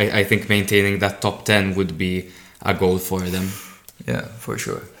 probably. I think maintaining that top 10 would be a goal for them. Yeah, for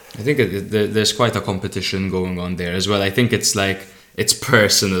sure. I think there's quite a competition going on there as well. I think it's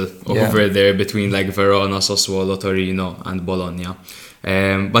personal over there between like Verona, Sassuolo, Torino and Bologna.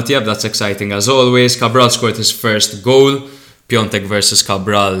 But yeah, that's exciting as always. Cabral scored his first goal. Piontek versus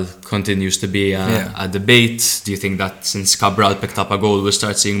Cabral continues to be a debate. Do you think that since Cabral picked up a goal, we'll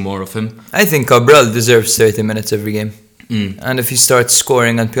start seeing more of him? I think Cabral deserves 30 minutes every game. And if he starts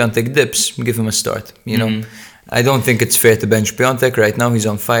scoring and Piontek dips, give him a start, you know. I don't think it's fair to bench Piontek right now. He's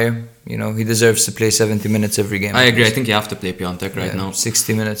on fire. You know, he deserves to play 70 minutes every game. I agree. I think you have to play Piontek right now.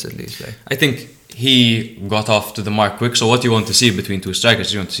 60 minutes at least. Like. I think he got off to the mark quick. So what you want to see between two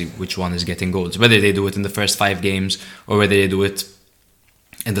strikers, you want to see which one is getting goals. Whether they do it in the first 5 games or whether they do it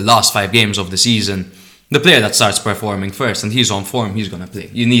in the last 5 games of the season. The player that starts performing first and he's on form, he's going to play.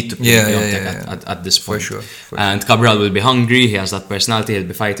 You need to play Piontek at this point. For sure. And Cabral will be hungry. He has that personality. He'll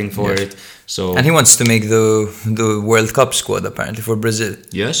be fighting for it. So and he wants to make the World Cup squad apparently for Brazil.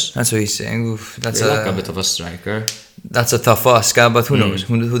 Yes. That's what he's saying. Oof, that's like a bit of a striker. That's a tough ask, but who knows?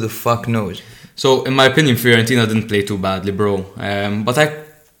 Who the fuck knows? So in my opinion, Fiorentina didn't play too badly, bro. But I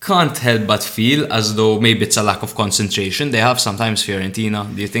can't help but feel as though maybe it's a lack of concentration. They have sometimes Fiorentina.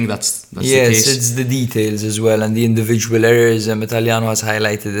 Do you think that's the case? Yes, it's the details as well and the individual errors. Italiano has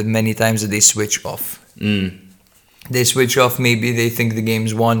highlighted it many times that they switch off. They switch off. Maybe they think the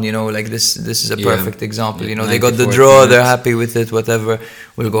game's won. You know, like this is a perfect example. You know, they got the draw. Minutes. They're happy with it. Whatever.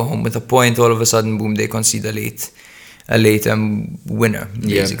 We'll go home with a point. All of a sudden, boom! They concede a late winner.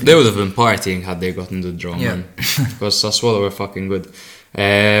 Basically. They would have been partying had they gotten the draw, man. Because Sassuolo were fucking good.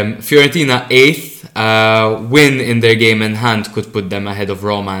 Fiorentina 8th. Win in their game in hand could put them ahead of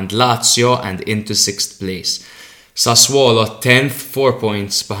Roma and Lazio and into 6th place. Sassuolo 10th, 4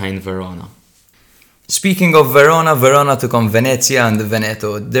 points behind Verona. Speaking of Verona, Verona took on Venezia and the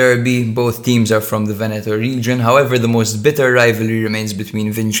Veneto derby. Both teams are from the Veneto region. However, the most bitter rivalry remains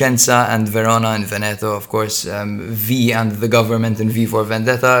between Vicenza and Verona and Veneto. Of course, V and the government in V for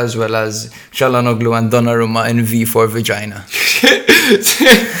Vendetta, as well as Çalhanoğlu and Donnarumma in V for Vagina.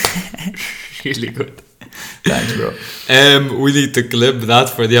 Really good. Thanks, bro. We need to clip that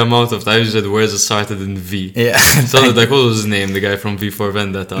for the amount of times that words started in V. Yeah. So like, what was his name? The guy from V for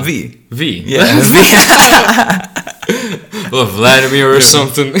Vendetta. V. Yeah. V. Or Vladimir or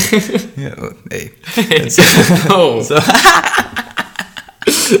something. Yeah. Well, hey. No.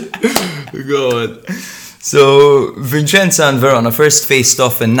 Go on. So, Vicenza and Verona first faced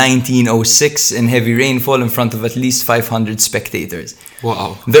off in 1906 in heavy rainfall in front of at least 500 spectators.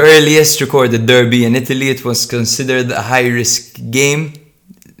 Wow. The earliest recorded derby in Italy, it was considered a high-risk game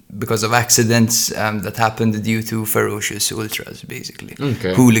because of accidents that happened due to ferocious ultras, basically.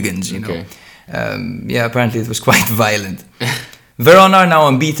 Okay. Hooligans, you know. Apparently it was quite violent. Verona are now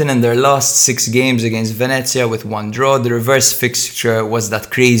unbeaten in their last 6 games against Venezia with 1 draw. The reverse fixture was that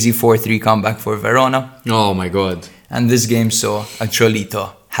crazy 4-3 comeback for Verona. Oh my god. And this game saw a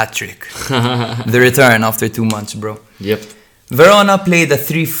Cholito hat-trick. The return after 2 months, bro. Yep. Verona played a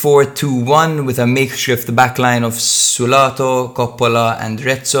 3-4-2-1 with a makeshift backline of Sulato, Coppola and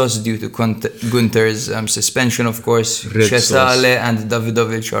Retzos due to Gunter's suspension, of course. Cesale and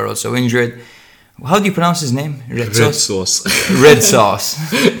Davidovic are also injured. How do you pronounce his name? Red sauce. Red sauce.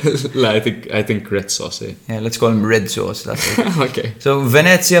 I think red sauce. Yeah, let's call him Red Sauce. That's it. Okay. So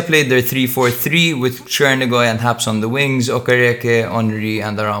Venezia played their 3-4-3 with Chernigoy and Haps on the wings, Okereke, Henry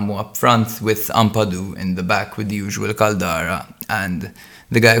and Aramo up front, with Ampadu in the back with the usual Caldara and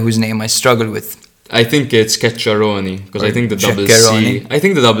the guy whose name I struggle with. I think it's Ceccaroni because I think the double C. I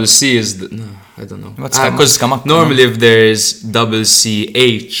think the double C is no, I don't know. Because normally if there is double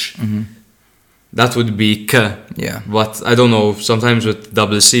CH. That would be K. Yeah. But I don't know, sometimes with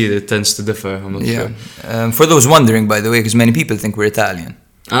double C it tends to differ, I'm not sure. For those wondering, by the way, because many people think we're Italian.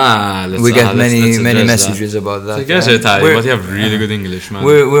 We get many messages about that. So you guys are Italian, but you have really good English, man.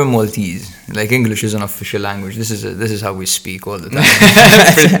 We're Maltese. Like, English is an official language. This is how we speak all the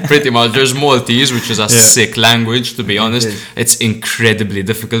time. Pretty much. There's Maltese, which is a sick language, to be honest. It's incredibly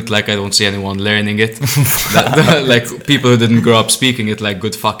difficult. Like, I don't see anyone learning it. Like, people who didn't grow up speaking it, like,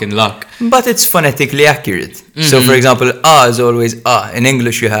 good fucking luck. But it's phonetically accurate. So, for example, A is always A. In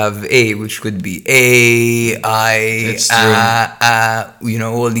English, you have A, which could be A, I, A, you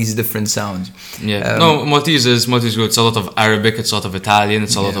know, all these different sounds. Yeah. No, Maltese is good. It's a lot of Arabic, it's a lot of Italian,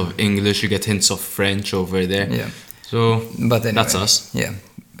 it's a lot of English. You get hints of French over there. Yeah. So, but anyway, that's us. Yeah.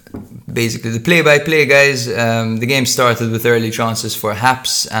 Basically, the play-by-play, guys, the game started with early chances for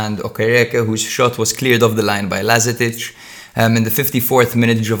Haps and Okereke, whose shot was cleared off the line by Lazetic. In the 54th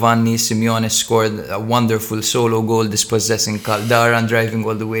minute, Giovanni Simeone scored a wonderful solo goal, dispossessing Caldara and driving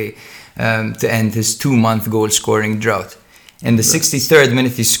all the way to end his 2-month goal-scoring drought. In the 63rd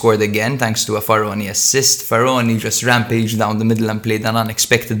minute, he scored again, thanks to a Faroni assist. Faroni just rampaged down the middle and played an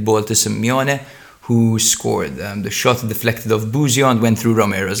unexpected ball to Simeone, who scored. The shot deflected off Buzio and went through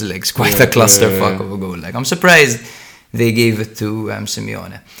Romero's legs. Quite a clusterfuck of a goal. Like, I'm surprised they gave it to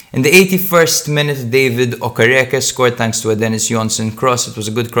Simeone. In the 81st minute, David Okereke scored thanks to a Dennis Johnson cross. It was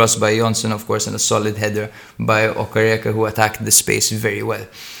a good cross by Johnson, of course, and a solid header by Okereke, who attacked the space very well.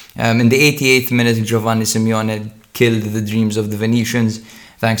 In the 88th minute, Giovanni Simeone killed the dreams of the Venetians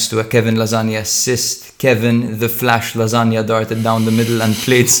thanks to a Kevin Lasagna assist. Kevin, the Flash Lasagna, darted down the middle and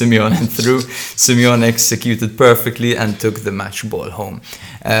played Simeone through. Simeone executed perfectly and took the match ball home.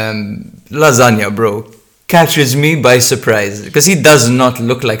 Lasagna, bro, catches me by surprise because he does not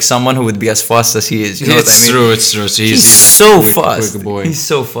look like someone who would be as fast as he is. You know what I mean? It's true. He's so fast. Quick boy. He's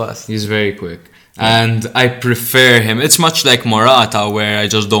so fast. He's very quick. And I prefer him. It's much like Morata, where I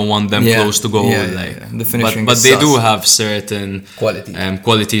just don't want them close to goal. The finishing but is they sus. do have certain Quality.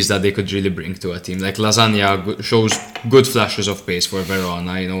 qualities that they could really bring to a team. Like Lasagna shows good flashes of pace for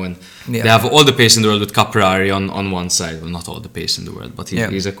Verona, you know, and they have all the pace in the world with Caprari on one side. Well, not all the pace in the world, but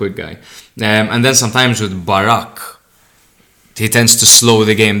he's a quick guy. And then sometimes with Barak, he tends to slow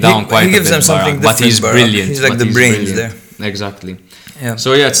the game down quite a bit. He gives them something different, but he's Barak. brilliant. He's like the brains there. Exactly. Yeah.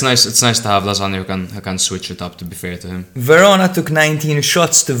 So yeah, it's nice to have Lasagna who can switch it up, to be fair to him. Verona took 19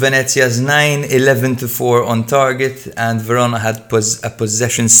 shots to Venezia's 9, 11-4 on target, and Verona had a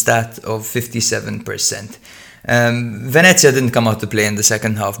possession stat of 57%. Venezia didn't come out to play in the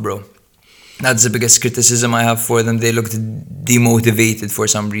second half, bro. That's the biggest criticism I have for them. They looked demotivated for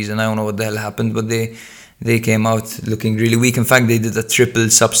some reason. I don't know what the hell happened, but they came out looking really weak. In fact, they did a triple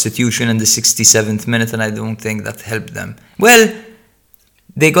substitution in the 67th minute, and I don't think that helped them. Well,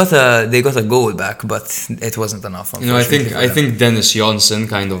 they got a goal back, but it wasn't enough. You know, I think Dennis Johnson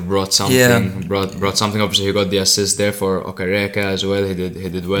kind of brought something. Yeah. Brought something. Obviously, he got the assist there for Okereke as well. He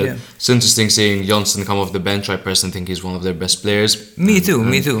did well. Yeah. It's interesting seeing Johnson come off the bench. I personally think he's one of their best players. Me too.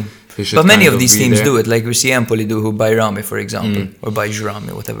 But many of these teams do it, like we see Empoli do, who buy Rami, for example, or buy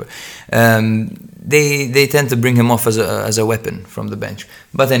Jurami, whatever. They tend to bring him off as a weapon from the bench.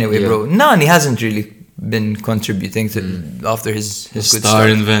 But anyway, bro, Nani hasn't really been contributing to after his good star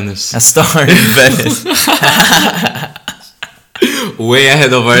in Venice. A star in Venice. Way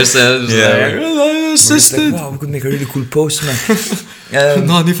ahead of ourselves. Yeah. Assisted. Like, wow, we could make a really cool post, man.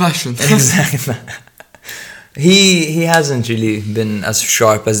 Naughty fashion. Exactly. He hasn't really been as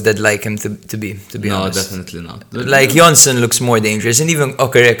sharp as they'd like him to be honest. No, definitely not. Like, Johnson looks more dangerous, and even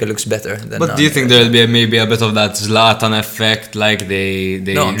Okereke looks better than But do you think there'll be maybe a bit of that Zlatan effect? Like they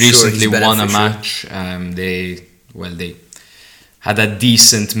recently won a match. They had a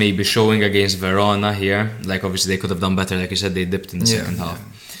decent maybe showing against Verona here. Like, obviously they could have done better. Like you said, they dipped in the second half.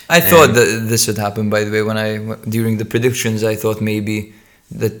 I thought that this would happen, by the way. During the predictions, I thought maybe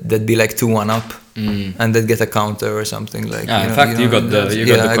that'd be like 2-1 up, and they'd get a counter or something like. Yeah, in fact, you got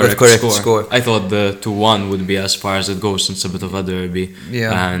the correct score. I thought the 2-1 would be as far as it goes, since it's a bit of a derby.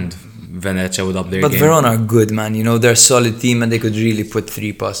 Yeah. And Venezia would up their game. But Verona are good, man. You know, they're a solid team, and they could really put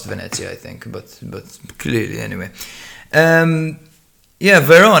 3 past Venezia, I think. But clearly, anyway. Yeah,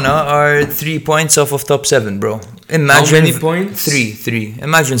 Verona are 3 points off of top 7, bro. Imagine how many points? 3.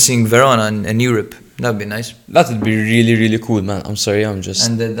 Imagine seeing Verona in Europe. That'd be nice. That would be really, really cool, man. I'm sorry, I'm just...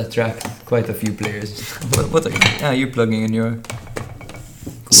 And they'd attract quite a few players. What are you... Ah, you're plugging in your...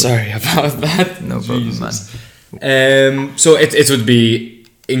 Sorry about that. No problem, man. So it would be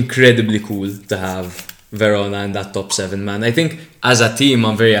incredibly cool to have Verona in that top 7, man. I think as a team,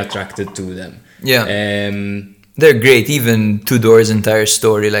 I'm very attracted to them. Yeah. They're great. Even Tudor's entire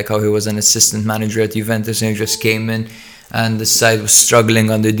story, like how he was an assistant manager at Juventus and he just came in and the side was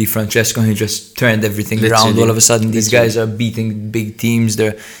struggling under Di Francesco and he just turned everything around. All of a sudden, these guys are beating big teams.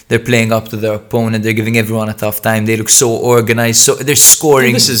 They're playing up to their opponent. They're giving everyone a tough time. They look so organized. So they're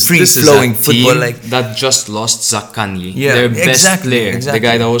scoring free-flowing football. Like that just lost Zaccagni. Yeah, their best player, exactly. the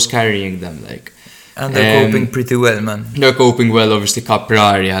guy that was carrying them. Like. And they're coping pretty well, man. They're coping well. Obviously,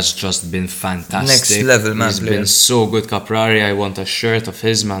 Caprari has just been fantastic. Next level, man. He's been so good. Caprari, I want a shirt of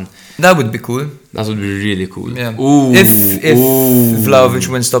his, man. That would be cool. That would be really cool. Yeah. If Vlahovic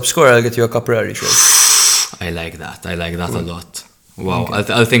wins top scorer, I'll get you a Caprari shirt. I like that a lot. Wow,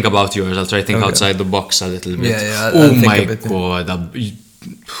 Okay. I'll think about yours. I'll try to think Okay. outside the box a little bit. Yeah, I'll oh think my a bit. god,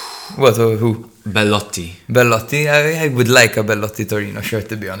 What? Who? Bellotti. Bellotti. I would like a Bellotti Torino shirt,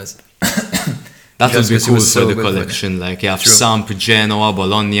 to be honest. That would Just be 'cause he cool was for so the good for collection. Like you have True. Samp, Genoa,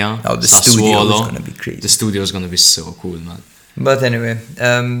 Bologna, Oh, the Sassuolo. studio is gonna be crazy. The studio is gonna be so cool, man. But anyway,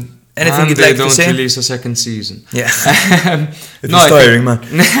 anything And you'd they like don't to say? release a second season. Yeah. No, I think- man.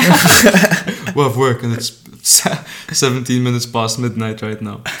 Well, I've work and it's 17 minutes past midnight right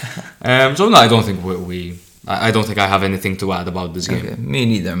now. So no, I don't think I don't think I have anything to add about this game. Okay, me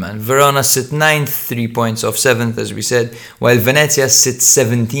neither, man. Verona sit 9th, 3 points off 7th, as we said, while Venezia sits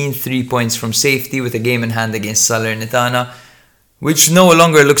 17th, 3 points from safety with a game in hand against Salernitana, which no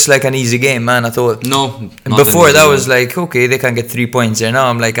longer looks like an easy game, man, at all. No, And not before that anymore. was like, okay, they can get 3 points there. Now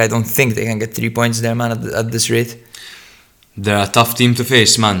I'm like, I don't think they can get 3 points there, man, at this rate. They're a tough team to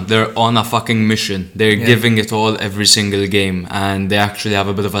face, man. They're on a fucking mission. They're giving it all every single game, and they actually have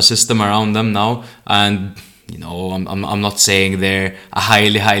a bit of a system around them now. And you know, I'm not saying they're a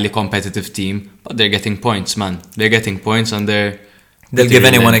highly competitive team, but they're getting points, man. They're getting points, and They'll give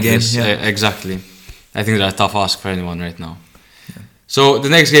anyone a game, relentless. yeah. Exactly. I think they're a tough ask for anyone right now. So the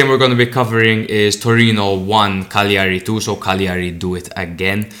next game we're going to be covering is Torino 1, Cagliari 2. So Cagliari do it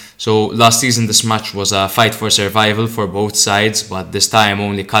again. So last season this match was a fight for survival for both sides, but this time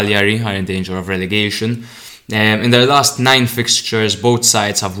only Cagliari are in danger of relegation. In their last 9 fixtures, both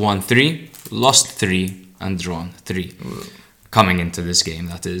sides have won 3, lost 3 and drawn 3. Coming into this game,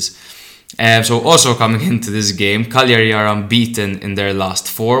 that is. So also coming into this game, Cagliari are unbeaten in their last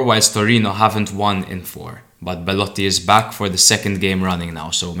 4, whilst Torino haven't won in 4. But Bellotti is back for the second game running now,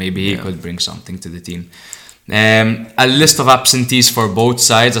 so maybe he could bring something to the team. A list of absentees for both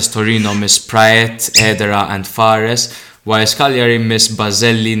sides, as Torino miss Praet, Edera and Fares, whilst Cagliari miss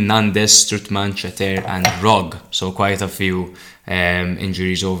Baselli, Nandes, Strutman, Cheter and Rog. So quite a few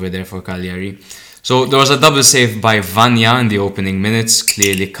injuries over there for Cagliari. So there was a double save by Vania in the opening minutes.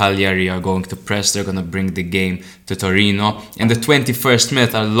 Clearly Cagliari are going to press. They're going to bring the game to Torino. In the 21st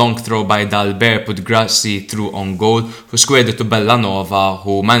minute, a long throw by D'Albert put Grassi through on goal, who squared it to Bellanova,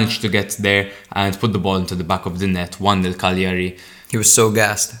 who managed to get there and put the ball into the back of the net. 1-0 Cagliari. He was so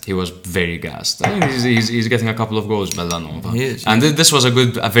gassed. He was very gassed. I mean, he's getting a couple of goals, Bellanova. He is. And this was a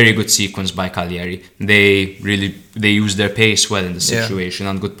very good sequence by Cagliari. They used their pace well in the situation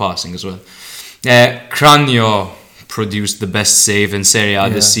and good passing as well. Cranio produced the best save in Serie A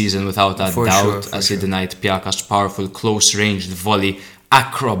this season without a doubt, as he denied Piaka's powerful close-ranged volley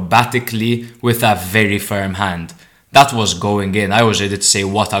acrobatically with a very firm hand. That was going in. I was ready to say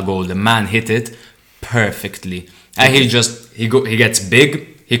what a goal. The man hit it perfectly. And he gets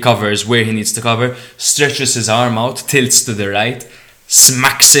big, he covers where he needs to cover, stretches his arm out, tilts to the right,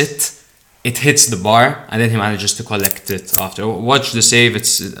 smacks it. It hits the bar, and then he manages to collect it after. Watch the save.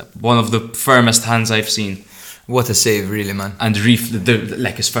 It's one of the firmest hands I've seen. What a save, really, man. And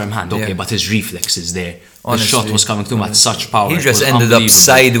like his firm hand, okay, but his reflex is there. Honestly, the shot was coming to him at such power. He It just was ended up unbelievable.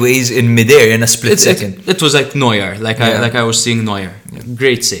 sideways in midair in a split second. It was like Neuer, like I was seeing Neuer.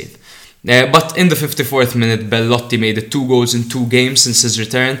 Great save. But in the 54th minute, Bellotti made it 2 goals in 2 games since his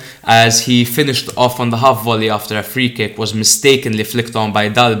return, as he finished off on the half volley after a free kick was mistakenly flicked on by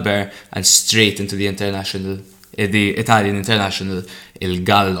D'Albert and straight into the Italian international Il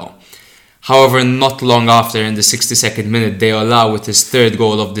Gallo. However, not long after, in the 62nd minute, Deola with his 3rd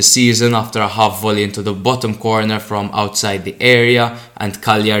goal of the season after a half volley into the bottom corner from outside the area, and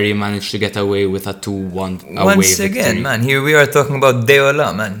Cagliari managed to get away with a 2-1 away Once victory. again, man, here we are talking about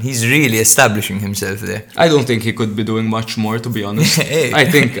Deola, man. He's really establishing himself there. I don't think he could be doing much more, to be honest. Hey.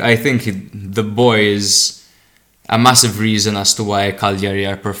 I think the boy is a massive reason as to why Cagliari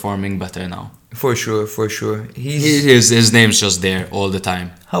are performing better now. For sure. His name's just there all the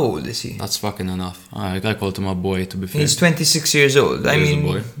time. How old is he? That's fucking enough. I called him a boy, to be fair. He's 26 years old. I He is a mean,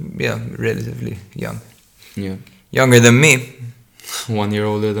 boy. yeah, relatively young. Yeah. Younger than me. 1 year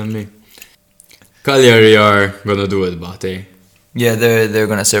older than me. Cagliari are gonna do it, but Yeah, they're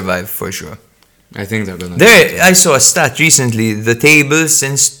gonna survive for sure. I think they're gonna. I saw a stat recently. The table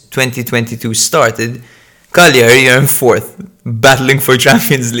since 2022 started, Cagliari are in 4th, battling for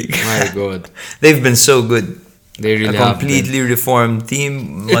Champions League. My God, They've been so good. they really A have been. completely reformed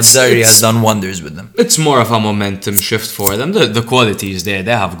team. It's- Mazzarri it's- has done wonders with them. It's more of a momentum shift for them. The quality is there.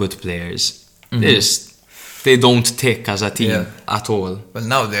 They have good players. They don't tick as a team Yeah. at all. Well,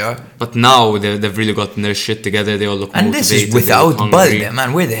 now they are. But now they've really gotten their shit together. They all look And motivated. this is they without look hungry. Balde, man.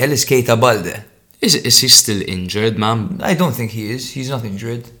 Where the hell is Keita Balde? Is he still injured, man? I don't think he is. He's not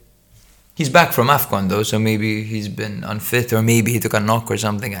injured. He's back from AFCON though, so maybe he's been unfit, or maybe he took a knock or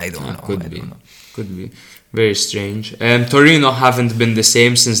something. I don't know. Could be. Very strange. Torino haven't been the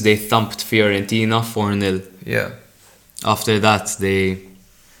same since they thumped Fiorentina 4-0. Yeah. After that,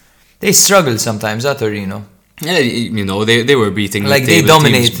 they struggled sometimes at Torino. Yeah, they were beating like they mid-table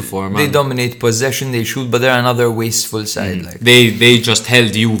dominate teams before, man. They dominate possession, they shoot, but they're another wasteful side. Like They just held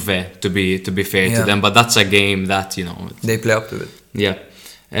Juve to be fair to Yeah. them, but that's a game that they play up to it. Yeah.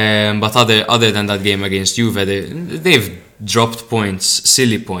 But other than that game against Juve, they've dropped points,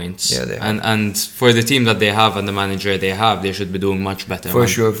 silly points. Yeah, they have. And for the team that they have and the manager they have, they should be doing much better. For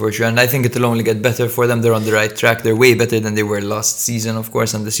sure. And I think it'll only get better for them. They're on the right track. They're way better than they were last season, of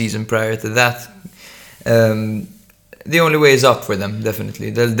course, and the season prior to that. The only way is up for them, definitely.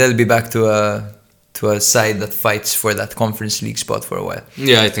 They'll be back to a side that fights for that Conference League spot for a while.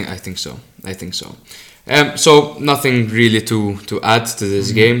 Yeah, I think so. So nothing really to add to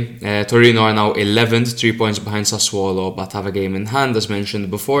this game. Torino are now 11th, 3 points behind Sassuolo, but have a game in hand, as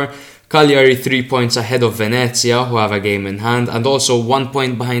mentioned before. Cagliari 3 points ahead of Venezia, who have a game in hand, and also 1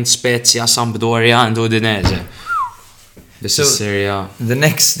 point behind Spezia, Sampdoria, and Udinese. This is Serie A. The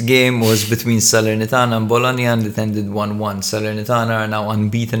next game was between Salernitana and Bologna, and it ended 1-1. Salernitana are now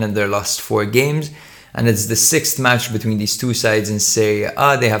unbeaten in their last 4 games, and it's the 6th match between these two sides in Serie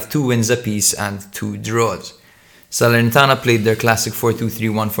A. They have 2 wins apiece and 2 draws. Salernitana played their classic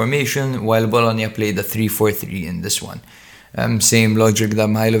 4-2-3-1 formation, while Bologna played a 3-4-3 in this one. Same logic that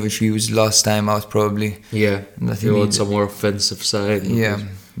Mihailovic used last time out, probably. Yeah, he wants a more offensive side. Yeah.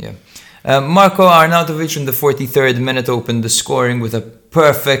 Marko Arnautovic in the 43rd minute opened the scoring with a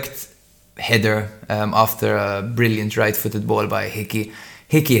perfect header after a brilliant right-footed ball by Hickey.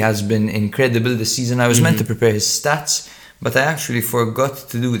 Hickey has been incredible this season. I was meant to prepare his stats, but I actually forgot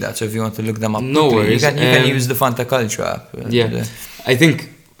to do that. So if you want to look them up, no worries. You can use the Fanta Calcio app. I think,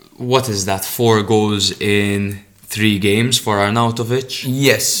 what is that? 4 goals in 3 games for Arnautovic?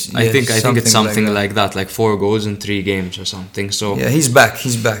 Yes. I think it's something like that, like 4 goals in 3 games or something. So yeah, he's back.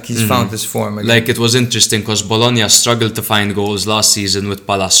 He's found his form again. Like, it was interesting because Bologna struggled to find goals last season with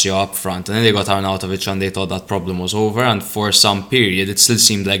Palacio up front, and then they got Arnautovic and they thought that problem was over, and for some period it still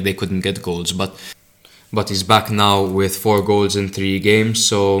seemed like they couldn't get goals, but he's back now with 4 goals in 3 games,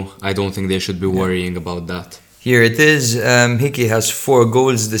 so I don't think they should be worrying about that. Here it is. Hickey has 4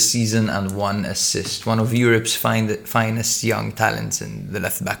 goals this season and 1 assist. One of Europe's finest young talents in the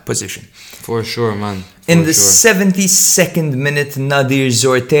left-back position. For sure, man. In the 72nd minute, Nadir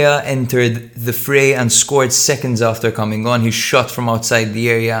Zortea entered the fray and scored seconds after coming on. He shot from outside the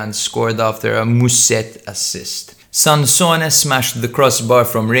area and scored after a Musset assist. Sansone smashed the crossbar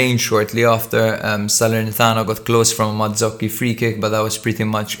from range shortly after. Salernitana got close from a Mazzocchi free kick, but that was pretty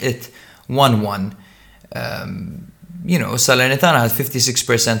much it. 1-1. Salernitana had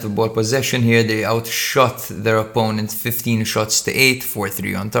 56% of ball possession here. They outshot their opponent 15 shots to 8,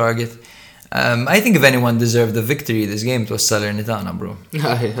 4-3 on target. I think if anyone deserved the victory this game, it was Salernitana, bro.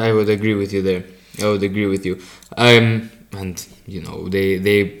 I would agree with you there. And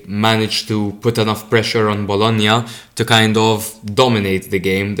they managed to put enough pressure on Bologna to kind of dominate the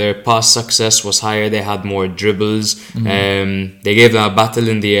game. Their pass success was higher. They had more dribbles. They gave them a battle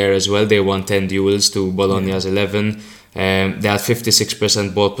in the air as well. They won 10 duels to Bologna's 11. They had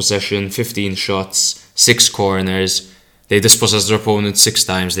 56% ball possession, 15 shots, 6 corners. They dispossessed their opponent 6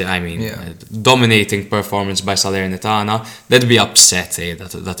 times. Dominating performance by Salernitana. They'd be upset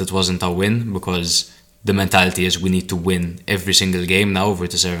that it wasn't a win, because the mentality is we need to win every single game now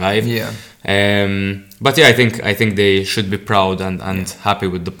to survive. But I think they should be proud and happy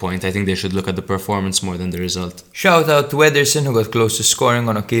with the point. I think they should look at the performance more than the result. Shout out to Ederson, who got close to scoring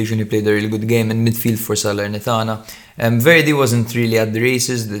on occasion. He played a really good game in midfield for Salernitana. Verdi wasn't really at the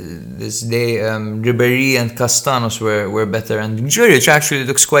races this day. Ribéry and Castanos were better, and Juric actually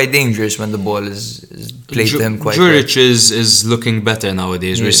looks quite dangerous when the ball is played to him quite well. Juric is looking better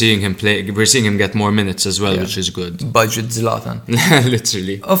nowadays. Yeah. We're seeing him get more minutes as well, which is good. Budget Zlatan.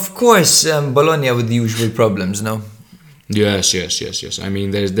 Literally. Of course, Bologna with the usual problems, no? Yes. I mean,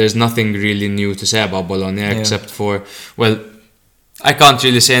 there's nothing really new to say about Bologna except for, I can't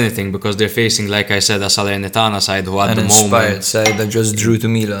really say anything because they're facing, like I said, a Salernitana side who at the moment... An inspired side that just drew to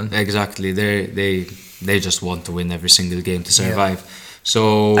Milan. Exactly. They just want to win every single game to survive.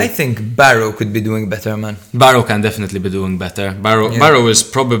 So I think Barrow could be doing better, man. Barrow can definitely be doing better. Barrow is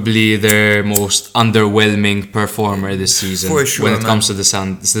probably their most underwhelming performer this season. For sure, when it comes to the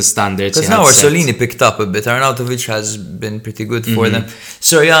standards. Because now Orsolini picked up a bit. Arnautovic has been pretty good for them.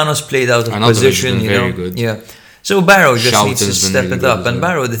 Soriano's played out of position. Very good. Yeah. So Barrow just needs to step really it up. well. And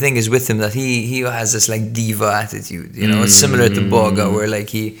Barrow, the thing is with him that he has this like diva attitude. It's similar to Boga, where like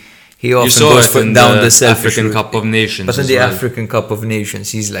he He often saw goes it in down the the selfish African route. Cup of Nations But in as the well. African Cup of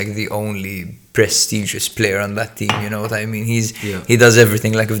Nations, he's like the only prestigious player on that team. You know what I mean? He does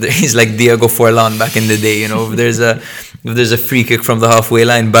everything. Like he's like Diego Forlan back in the day. You know, if there's a free kick from the halfway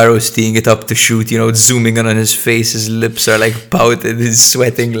line, Barrow's teeing it up to shoot. You know, zooming in on his face, his lips are like pouted, he's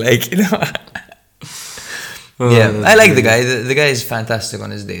sweating like, you know. Yeah, I like the guy. The guy is fantastic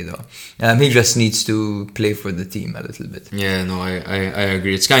on his day, though. He just needs to play for the team a little bit. Yeah, no, I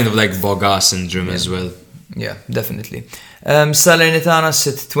agree. It's kind of like Boga syndrome as well. Yeah, definitely. Salernitana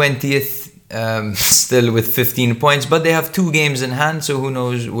sit 20th, still with 15 points, but they have 2 games in hand, so who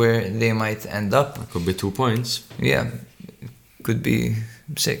knows where they might end up. Could be 2 points. Yeah, could be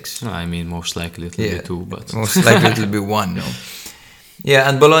 6. No, I mean, most likely it'll be 2, but... Most likely it'll be 1, no. Yeah,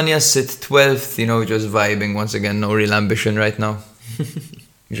 and Bologna sit 12th, you know, just vibing once again, no real ambition right now.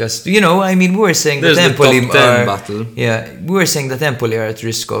 Just, you know, I mean, we were saying that Empoli the top 10 battle. Yeah, we were saying that Empoli are at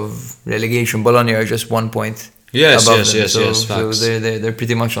risk of relegation. Bologna are just 1 point yes, above yes, them. yes, so, yes, so facts. they're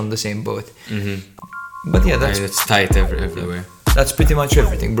pretty much on the same boat. But yeah, I mean, it's tight everywhere. that's pretty much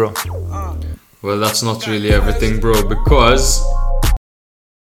everything, bro. Well, that's not really everything, bro, because...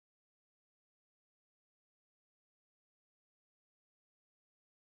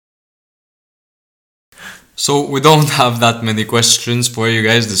 So we don't have that many questions for you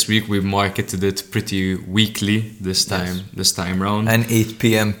guys this week. We marketed it pretty weekly this time round. An 8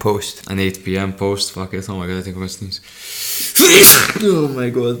 p.m. post. An 8 p.m. post. Fuck it. Oh my god, I think I'm gonna sneeze. Oh my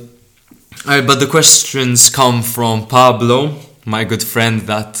god. Alright, but the questions come from Pablo, my good friend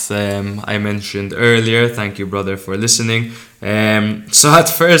that I mentioned earlier. Thank you, brother, for listening. So at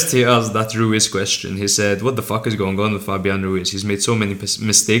first he asked that Ruiz question. He said, what the fuck is going on with Fabian Ruiz? He's made so many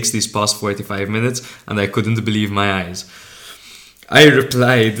mistakes these past 45 minutes and I couldn't believe my eyes. I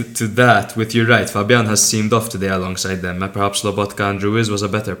replied to that with, you're right, Fabian has seemed off today alongside them, and perhaps Lobotka and Ruiz was a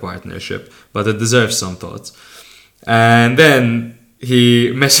better partnership, but it deserves some thoughts. And then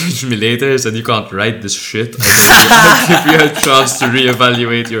he messaged me later. He said, you can't write this shit. I'll give you a chance to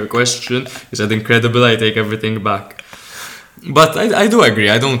reevaluate your question. He said, incredible, I take everything back. But I do agree.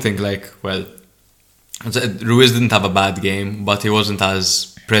 I don't think Ruiz didn't have a bad game, but he wasn't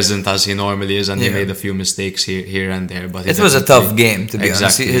as present as he normally is, and he made a few mistakes here and there. But it was a tough game, to be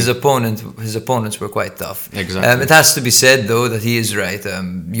honest. His opponents were quite tough. Exactly. It has to be said, though, that he is right.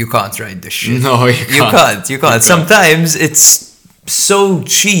 You can't write this shit. No, you can't. Sometimes it's so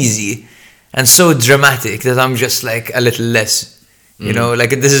cheesy and so dramatic that I'm just like a little less. You know, like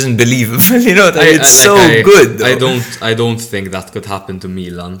this isn't believable. You know, it's good. Though. I don't think that could happen to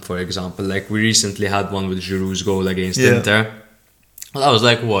Milan, for example. Like we recently had one with Giroud's goal against Inter. Well, that was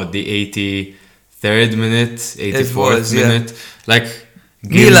like what, the 83rd minute, 84th minute. Like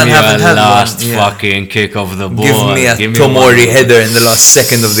give Milan me haven't a had last one, fucking kick of the ball. Give me a Tomori header in the last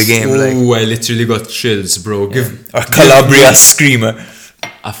second of the game. Ooh, I literally got chills, bro. Or Calabria screamer.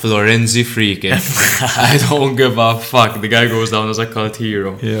 A Florenzi free kick. I don't give a fuck. The guy goes down as a cult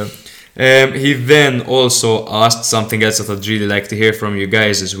hero. Yeah. He then also asked something else that I'd really like to hear from you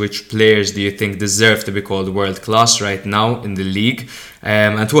guys is which players do you think deserve to be called world class right now in the league,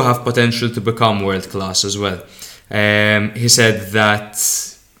 and who have potential to become world class as well. He said that,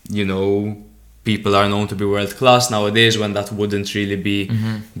 you know, people are known to be world class nowadays when that wouldn't really be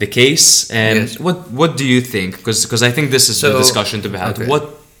the case. Yes. What do you think? Because I think this is the discussion to be had. Okay. What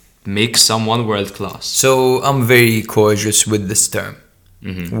makes someone world class? So I'm very cautious with this term,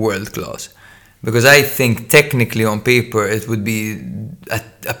 world class, because I think technically on paper it would be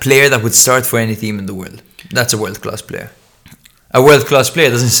a player that would start for any team in the world. That's a world class player. A world class player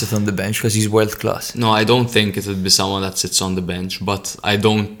doesn't sit on the bench because he's world class. No, I don't think it would be someone that sits on the bench, but I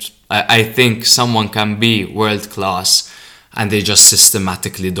think someone can be world class and they just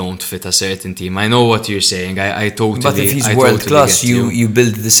systematically don't fit a certain team. I know what you're saying. I totally. But if he's I world totally class, get you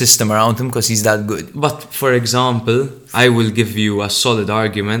build the system around him because he's that good. But for example, I will give you a solid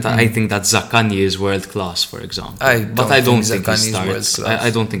argument. I think that Zaccagni is world class, for example. I don't think he Zaccagni is world starts. class. I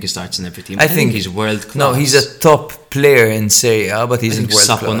don't think he starts in every team. I think he's world class. No, he's a top player in Serie A, but he's world class.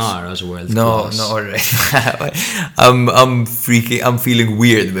 Saponara is world No, class. no, alright. I'm feeling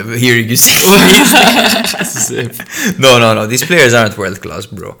weird hearing you say No. These players aren't world class,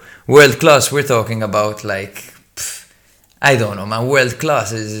 bro. World class, we're talking about like, I don't know, man. World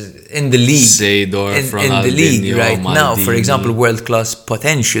class is in the league. Seedorf, in the league Ronaldinho, right now. For Maldini. example, world class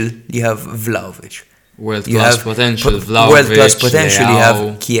potential, you have Vlahovic. World You class have potential, World Vlahovic, class potential, you Leao,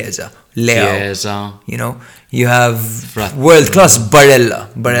 have Chiesa, Leao. Chiesa. You know, you have Frat- world class Barella.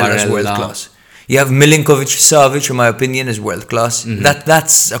 Barella's Barella. world class. You have Milinkovic Savic, in my opinion, is world class.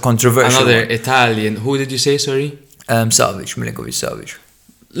 That's a controversial Another one. Italian. Who did you say? Sorry. Milinkovic Savic.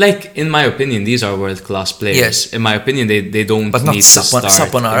 like, in my opinion, these are world-class players. Yes. In my opinion, they don't But not need to start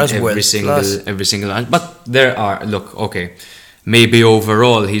Saponara's in world-class. every single match. But there are, look, okay, maybe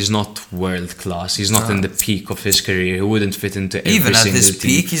overall he's not world-class. He's not in the peak of his career. He wouldn't fit into every Even at single his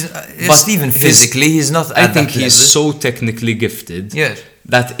team. peak, But even his- physically, he's not I at think that he's level. so technically gifted Yes.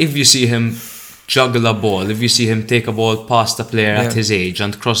 that if you see him juggle a ball, if you see him take a ball past a player at Yeah. his age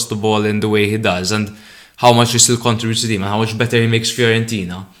and cross the ball in the way he does, and how much he still contributes to the team and how much better he makes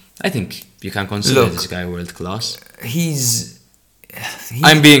Fiorentina, I think you can consider Look, this guy world class. He's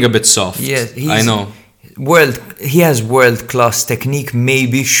I'm being a bit soft. Yeah, I know. He has world class technique,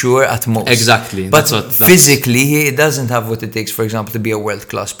 maybe, sure, at most. Exactly, But that's- physically, he doesn't have what it takes, for example, to be a world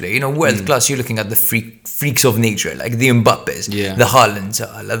class player. You know, world class, you're looking at the freaks of nature, like the Mbappes, Yeah. the Haalands,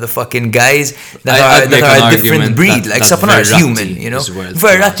 the fucking guys that I'd are make that an are a different argument breed. that- Like that Saponara is Verratti human, you know. is world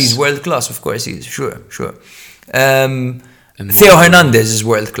Verratti's class. world class, of course he is. Sure. Theo Hernandez is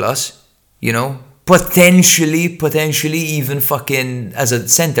world class, you know. Potentially even fucking as a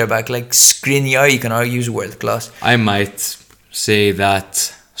centre back, like Skriniar, you can argue is world class. I might say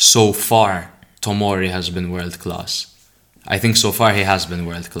that so far Tomori has been world class. I think so far he has been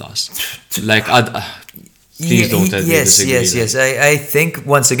world class. Like, please don't tell me disagree. Yes. I think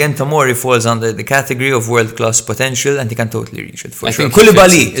once again Tomori falls under the category of world class potential, and he can totally reach it for I sure. think he fits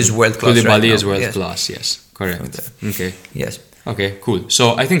Koulibaly into- is world class. Koulibaly right is now. world Yes. class. Yes, correct. Okay. Yes. Okay, cool. So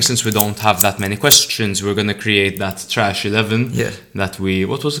I think since we don't have that many questions, we're gonna create that trash 11. Yes. That we,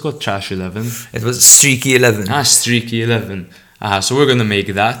 what was it called? Trash 11. It was streaky 11. Streaky 11. So we're gonna make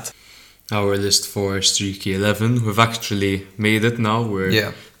that our list for streaky 11. We've actually made it now.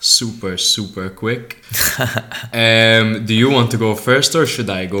 We're super quick. Do you want to go first or should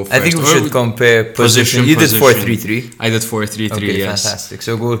I go first? I think we should compare position. You did 4-3-3. I did 4-3-3. Okay, yes. fantastic.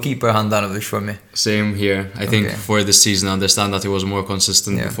 So goalkeeper Handanovic for me. Same here. I think Okay. for this season, I understand that he was more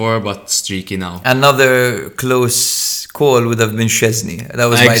consistent Yeah. before, but streaky now. Another close call would have been Szczesny. That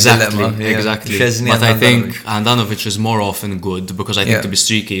was my dilemma. Yeah. Exactly. Szczesny But and I think Handanovic. Handanovic is more often good because I think Yeah. to be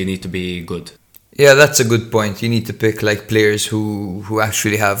streaky, you need to be good. Yeah, that's a good point. You need to pick like players who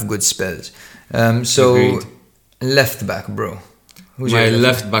actually have good spells. So Agreed. left back, bro. Who's My your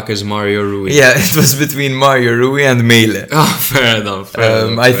left back is Mario Rui. Yeah, it was between Mario Rui and Mele. Oh, fair enough.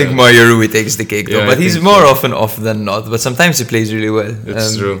 I think Mario Rui takes the cake though, Yeah, but I he's think more often off than not. But sometimes he plays really well.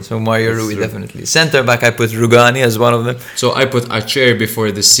 It's true. So Mario It's Rui true. definitely. Centre back, I put Rugani as one of them. So I put Acerbi for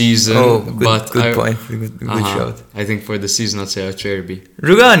the season. Oh, but good point. Good shout. I think for the season, I'd say Acerbi.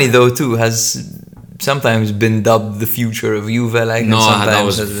 Rugani though too has sometimes been dubbed the future of Juve. Like, and No, sometimes that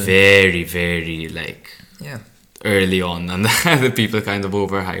was has been- very like yeah. early on, and the people kind of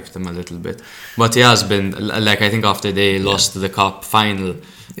overhyped him a little bit. But he has been, like, I think after they lost the cup final,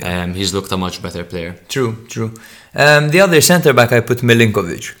 he's looked a much better player. True. The other centre back, I put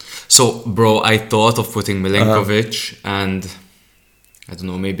Milinkovic. So, bro, I thought of putting Milinkovic, and I don't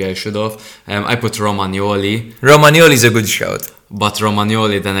know, maybe I should have. I put Romagnoli, Romagnoli's a good shout. but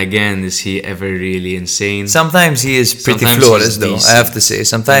Romagnoli, then again, is he ever really insane? Sometimes he is pretty Sometimes flawless he's though, decent. I have to say. He's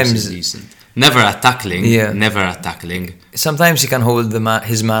Sometimes decent. Never at tackling. Yeah. Never at tackling. he can hold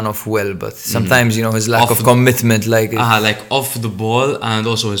his man off well, but sometimes, you know, his lack Off of the- commitment, like... Like off the ball, and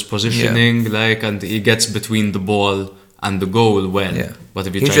also his positioning, like, and he gets between the ball and the goal well. Yeah. But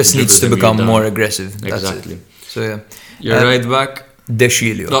if you he try just to needs to dribble him, become you're more done. aggressive. That's Exactly. it. So yeah. You're right back. De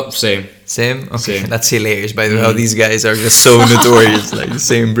Sciglio. Oh, same. Same? Okay. Same. That's hilarious, by the way, how these guys are just so notorious, like the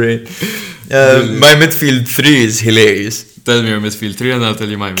same brain. My midfield 3 is hilarious. Tell me your midfield 3 and I'll tell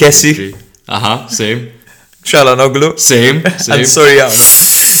you my Kessie. midfield 3. Same. Çalhanoğlu. Same. And Soriano.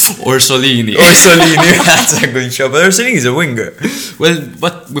 Orsolini. Orsolini. That's a good shot. But Orsolini is a winger. Well,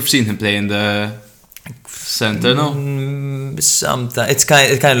 but we've seen him play in the center, no? Sometimes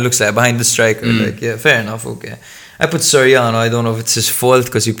it kind of looks like behind the striker. Like, yeah, fair enough. Okay, I put Soriano. I don't know if it's his fault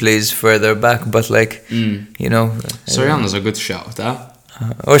because he plays further back, but like, you know, Soriano's a good shout, huh?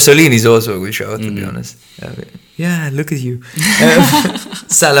 Orsolini's also a good shot, to be honest. Yeah, look at you.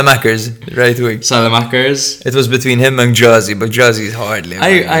 Salamakers, right wing. Salamakers. It was between him and Jazzy, but Jazzy's hardly.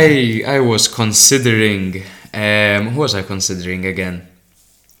 I was considering. Who was I considering again?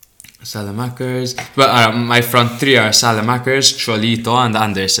 Salamakers. But my front 3 are Salamakers, Cholito, and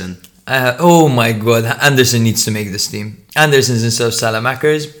Anderson. Oh my god, Anderson needs to make this team. Anderson's instead of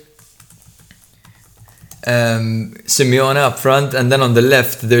Salamakers. Simeone up front, and then on the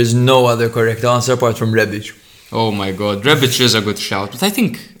left there's no other correct answer apart from Rebic. Oh my god, Rebic is a good shout, but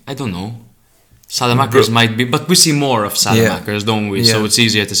I don't know. Salamakers might be, but we see more of Salamakers, don't we? Yeah. So it's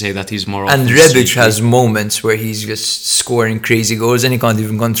easier to say that he's more. And often Rebic streaky. has moments where he's just scoring crazy goals and he can't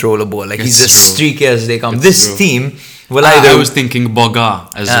even control a ball. Like, he's It's as true. streaky as they come. It's This true. team, Well, I was thinking Boga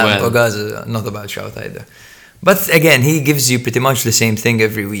as well. Boga's not a bad shout either. But again, he gives you pretty much the same thing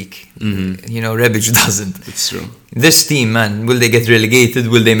every week. You know, Rebic doesn't. It's true. This team, man, will they get relegated?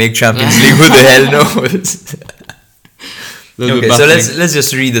 Will they make Champions League? Who the hell knows? Okay, so let's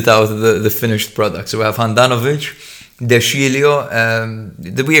just read it out, the finished product. So we have Handanovic, De Sciglio,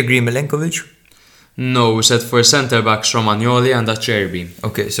 did we agree Milenkovic? No, we said for centre-backs Romagnoli and Acerbi.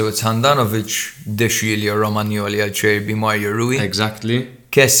 Okay, so it's Handanovic, De Sciglio, Romagnoli, Acerbi, Mario Rui. Exactly.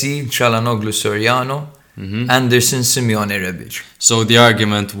 Kessie, Çalhanoğlu, Soriano, Anderson, Simeone, Rebic. So the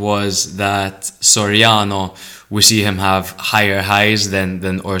argument was that Soriano, we see him have higher highs than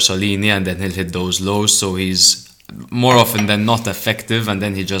Orsolini, and then he'll hit those lows, so he's more often than not effective, and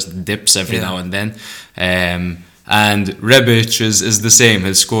then he just dips every now and then. And Rebic is the same.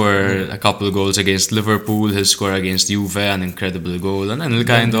 He'll score a couple of goals against Liverpool, he'll score against Juve, an incredible goal, and then he'll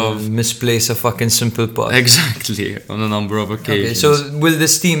kind of misplace a fucking simple pass. Exactly, on a number of occasions. Okay, so will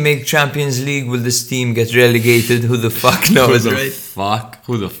this team make Champions League? Will this team get relegated? Who the fuck knows, right?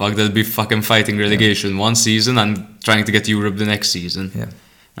 Who the fuck? They'll be fucking fighting relegation one season and trying to get Europe the next season. Yeah.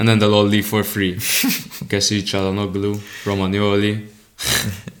 And then they'll all leave for free. Kessie, Çalhanoğlu, Romagnoli.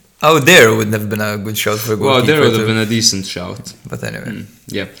 Oh, there wouldn't have been a good shout for goalkeeper. Well, there would have been a decent shout. But anyway.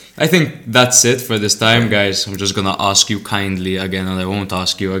 Yeah. I think that's it for this time, guys. I'm just going to ask you kindly again, and I won't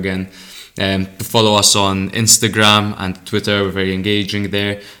ask you again, to follow us on Instagram and Twitter. We're very engaging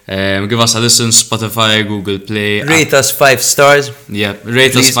there. Give us a listen, Spotify, Google Play. Rate us 5 stars. Yeah,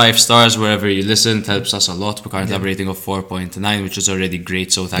 rate us 5 stars wherever you listen. It helps us a lot. We currently have a rating of 4.9, which is already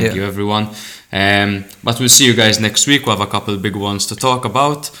great, so thank you, everyone. But we'll see you guys next week. We'll have a couple big ones to talk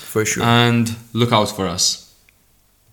about. For sure. And look out for us.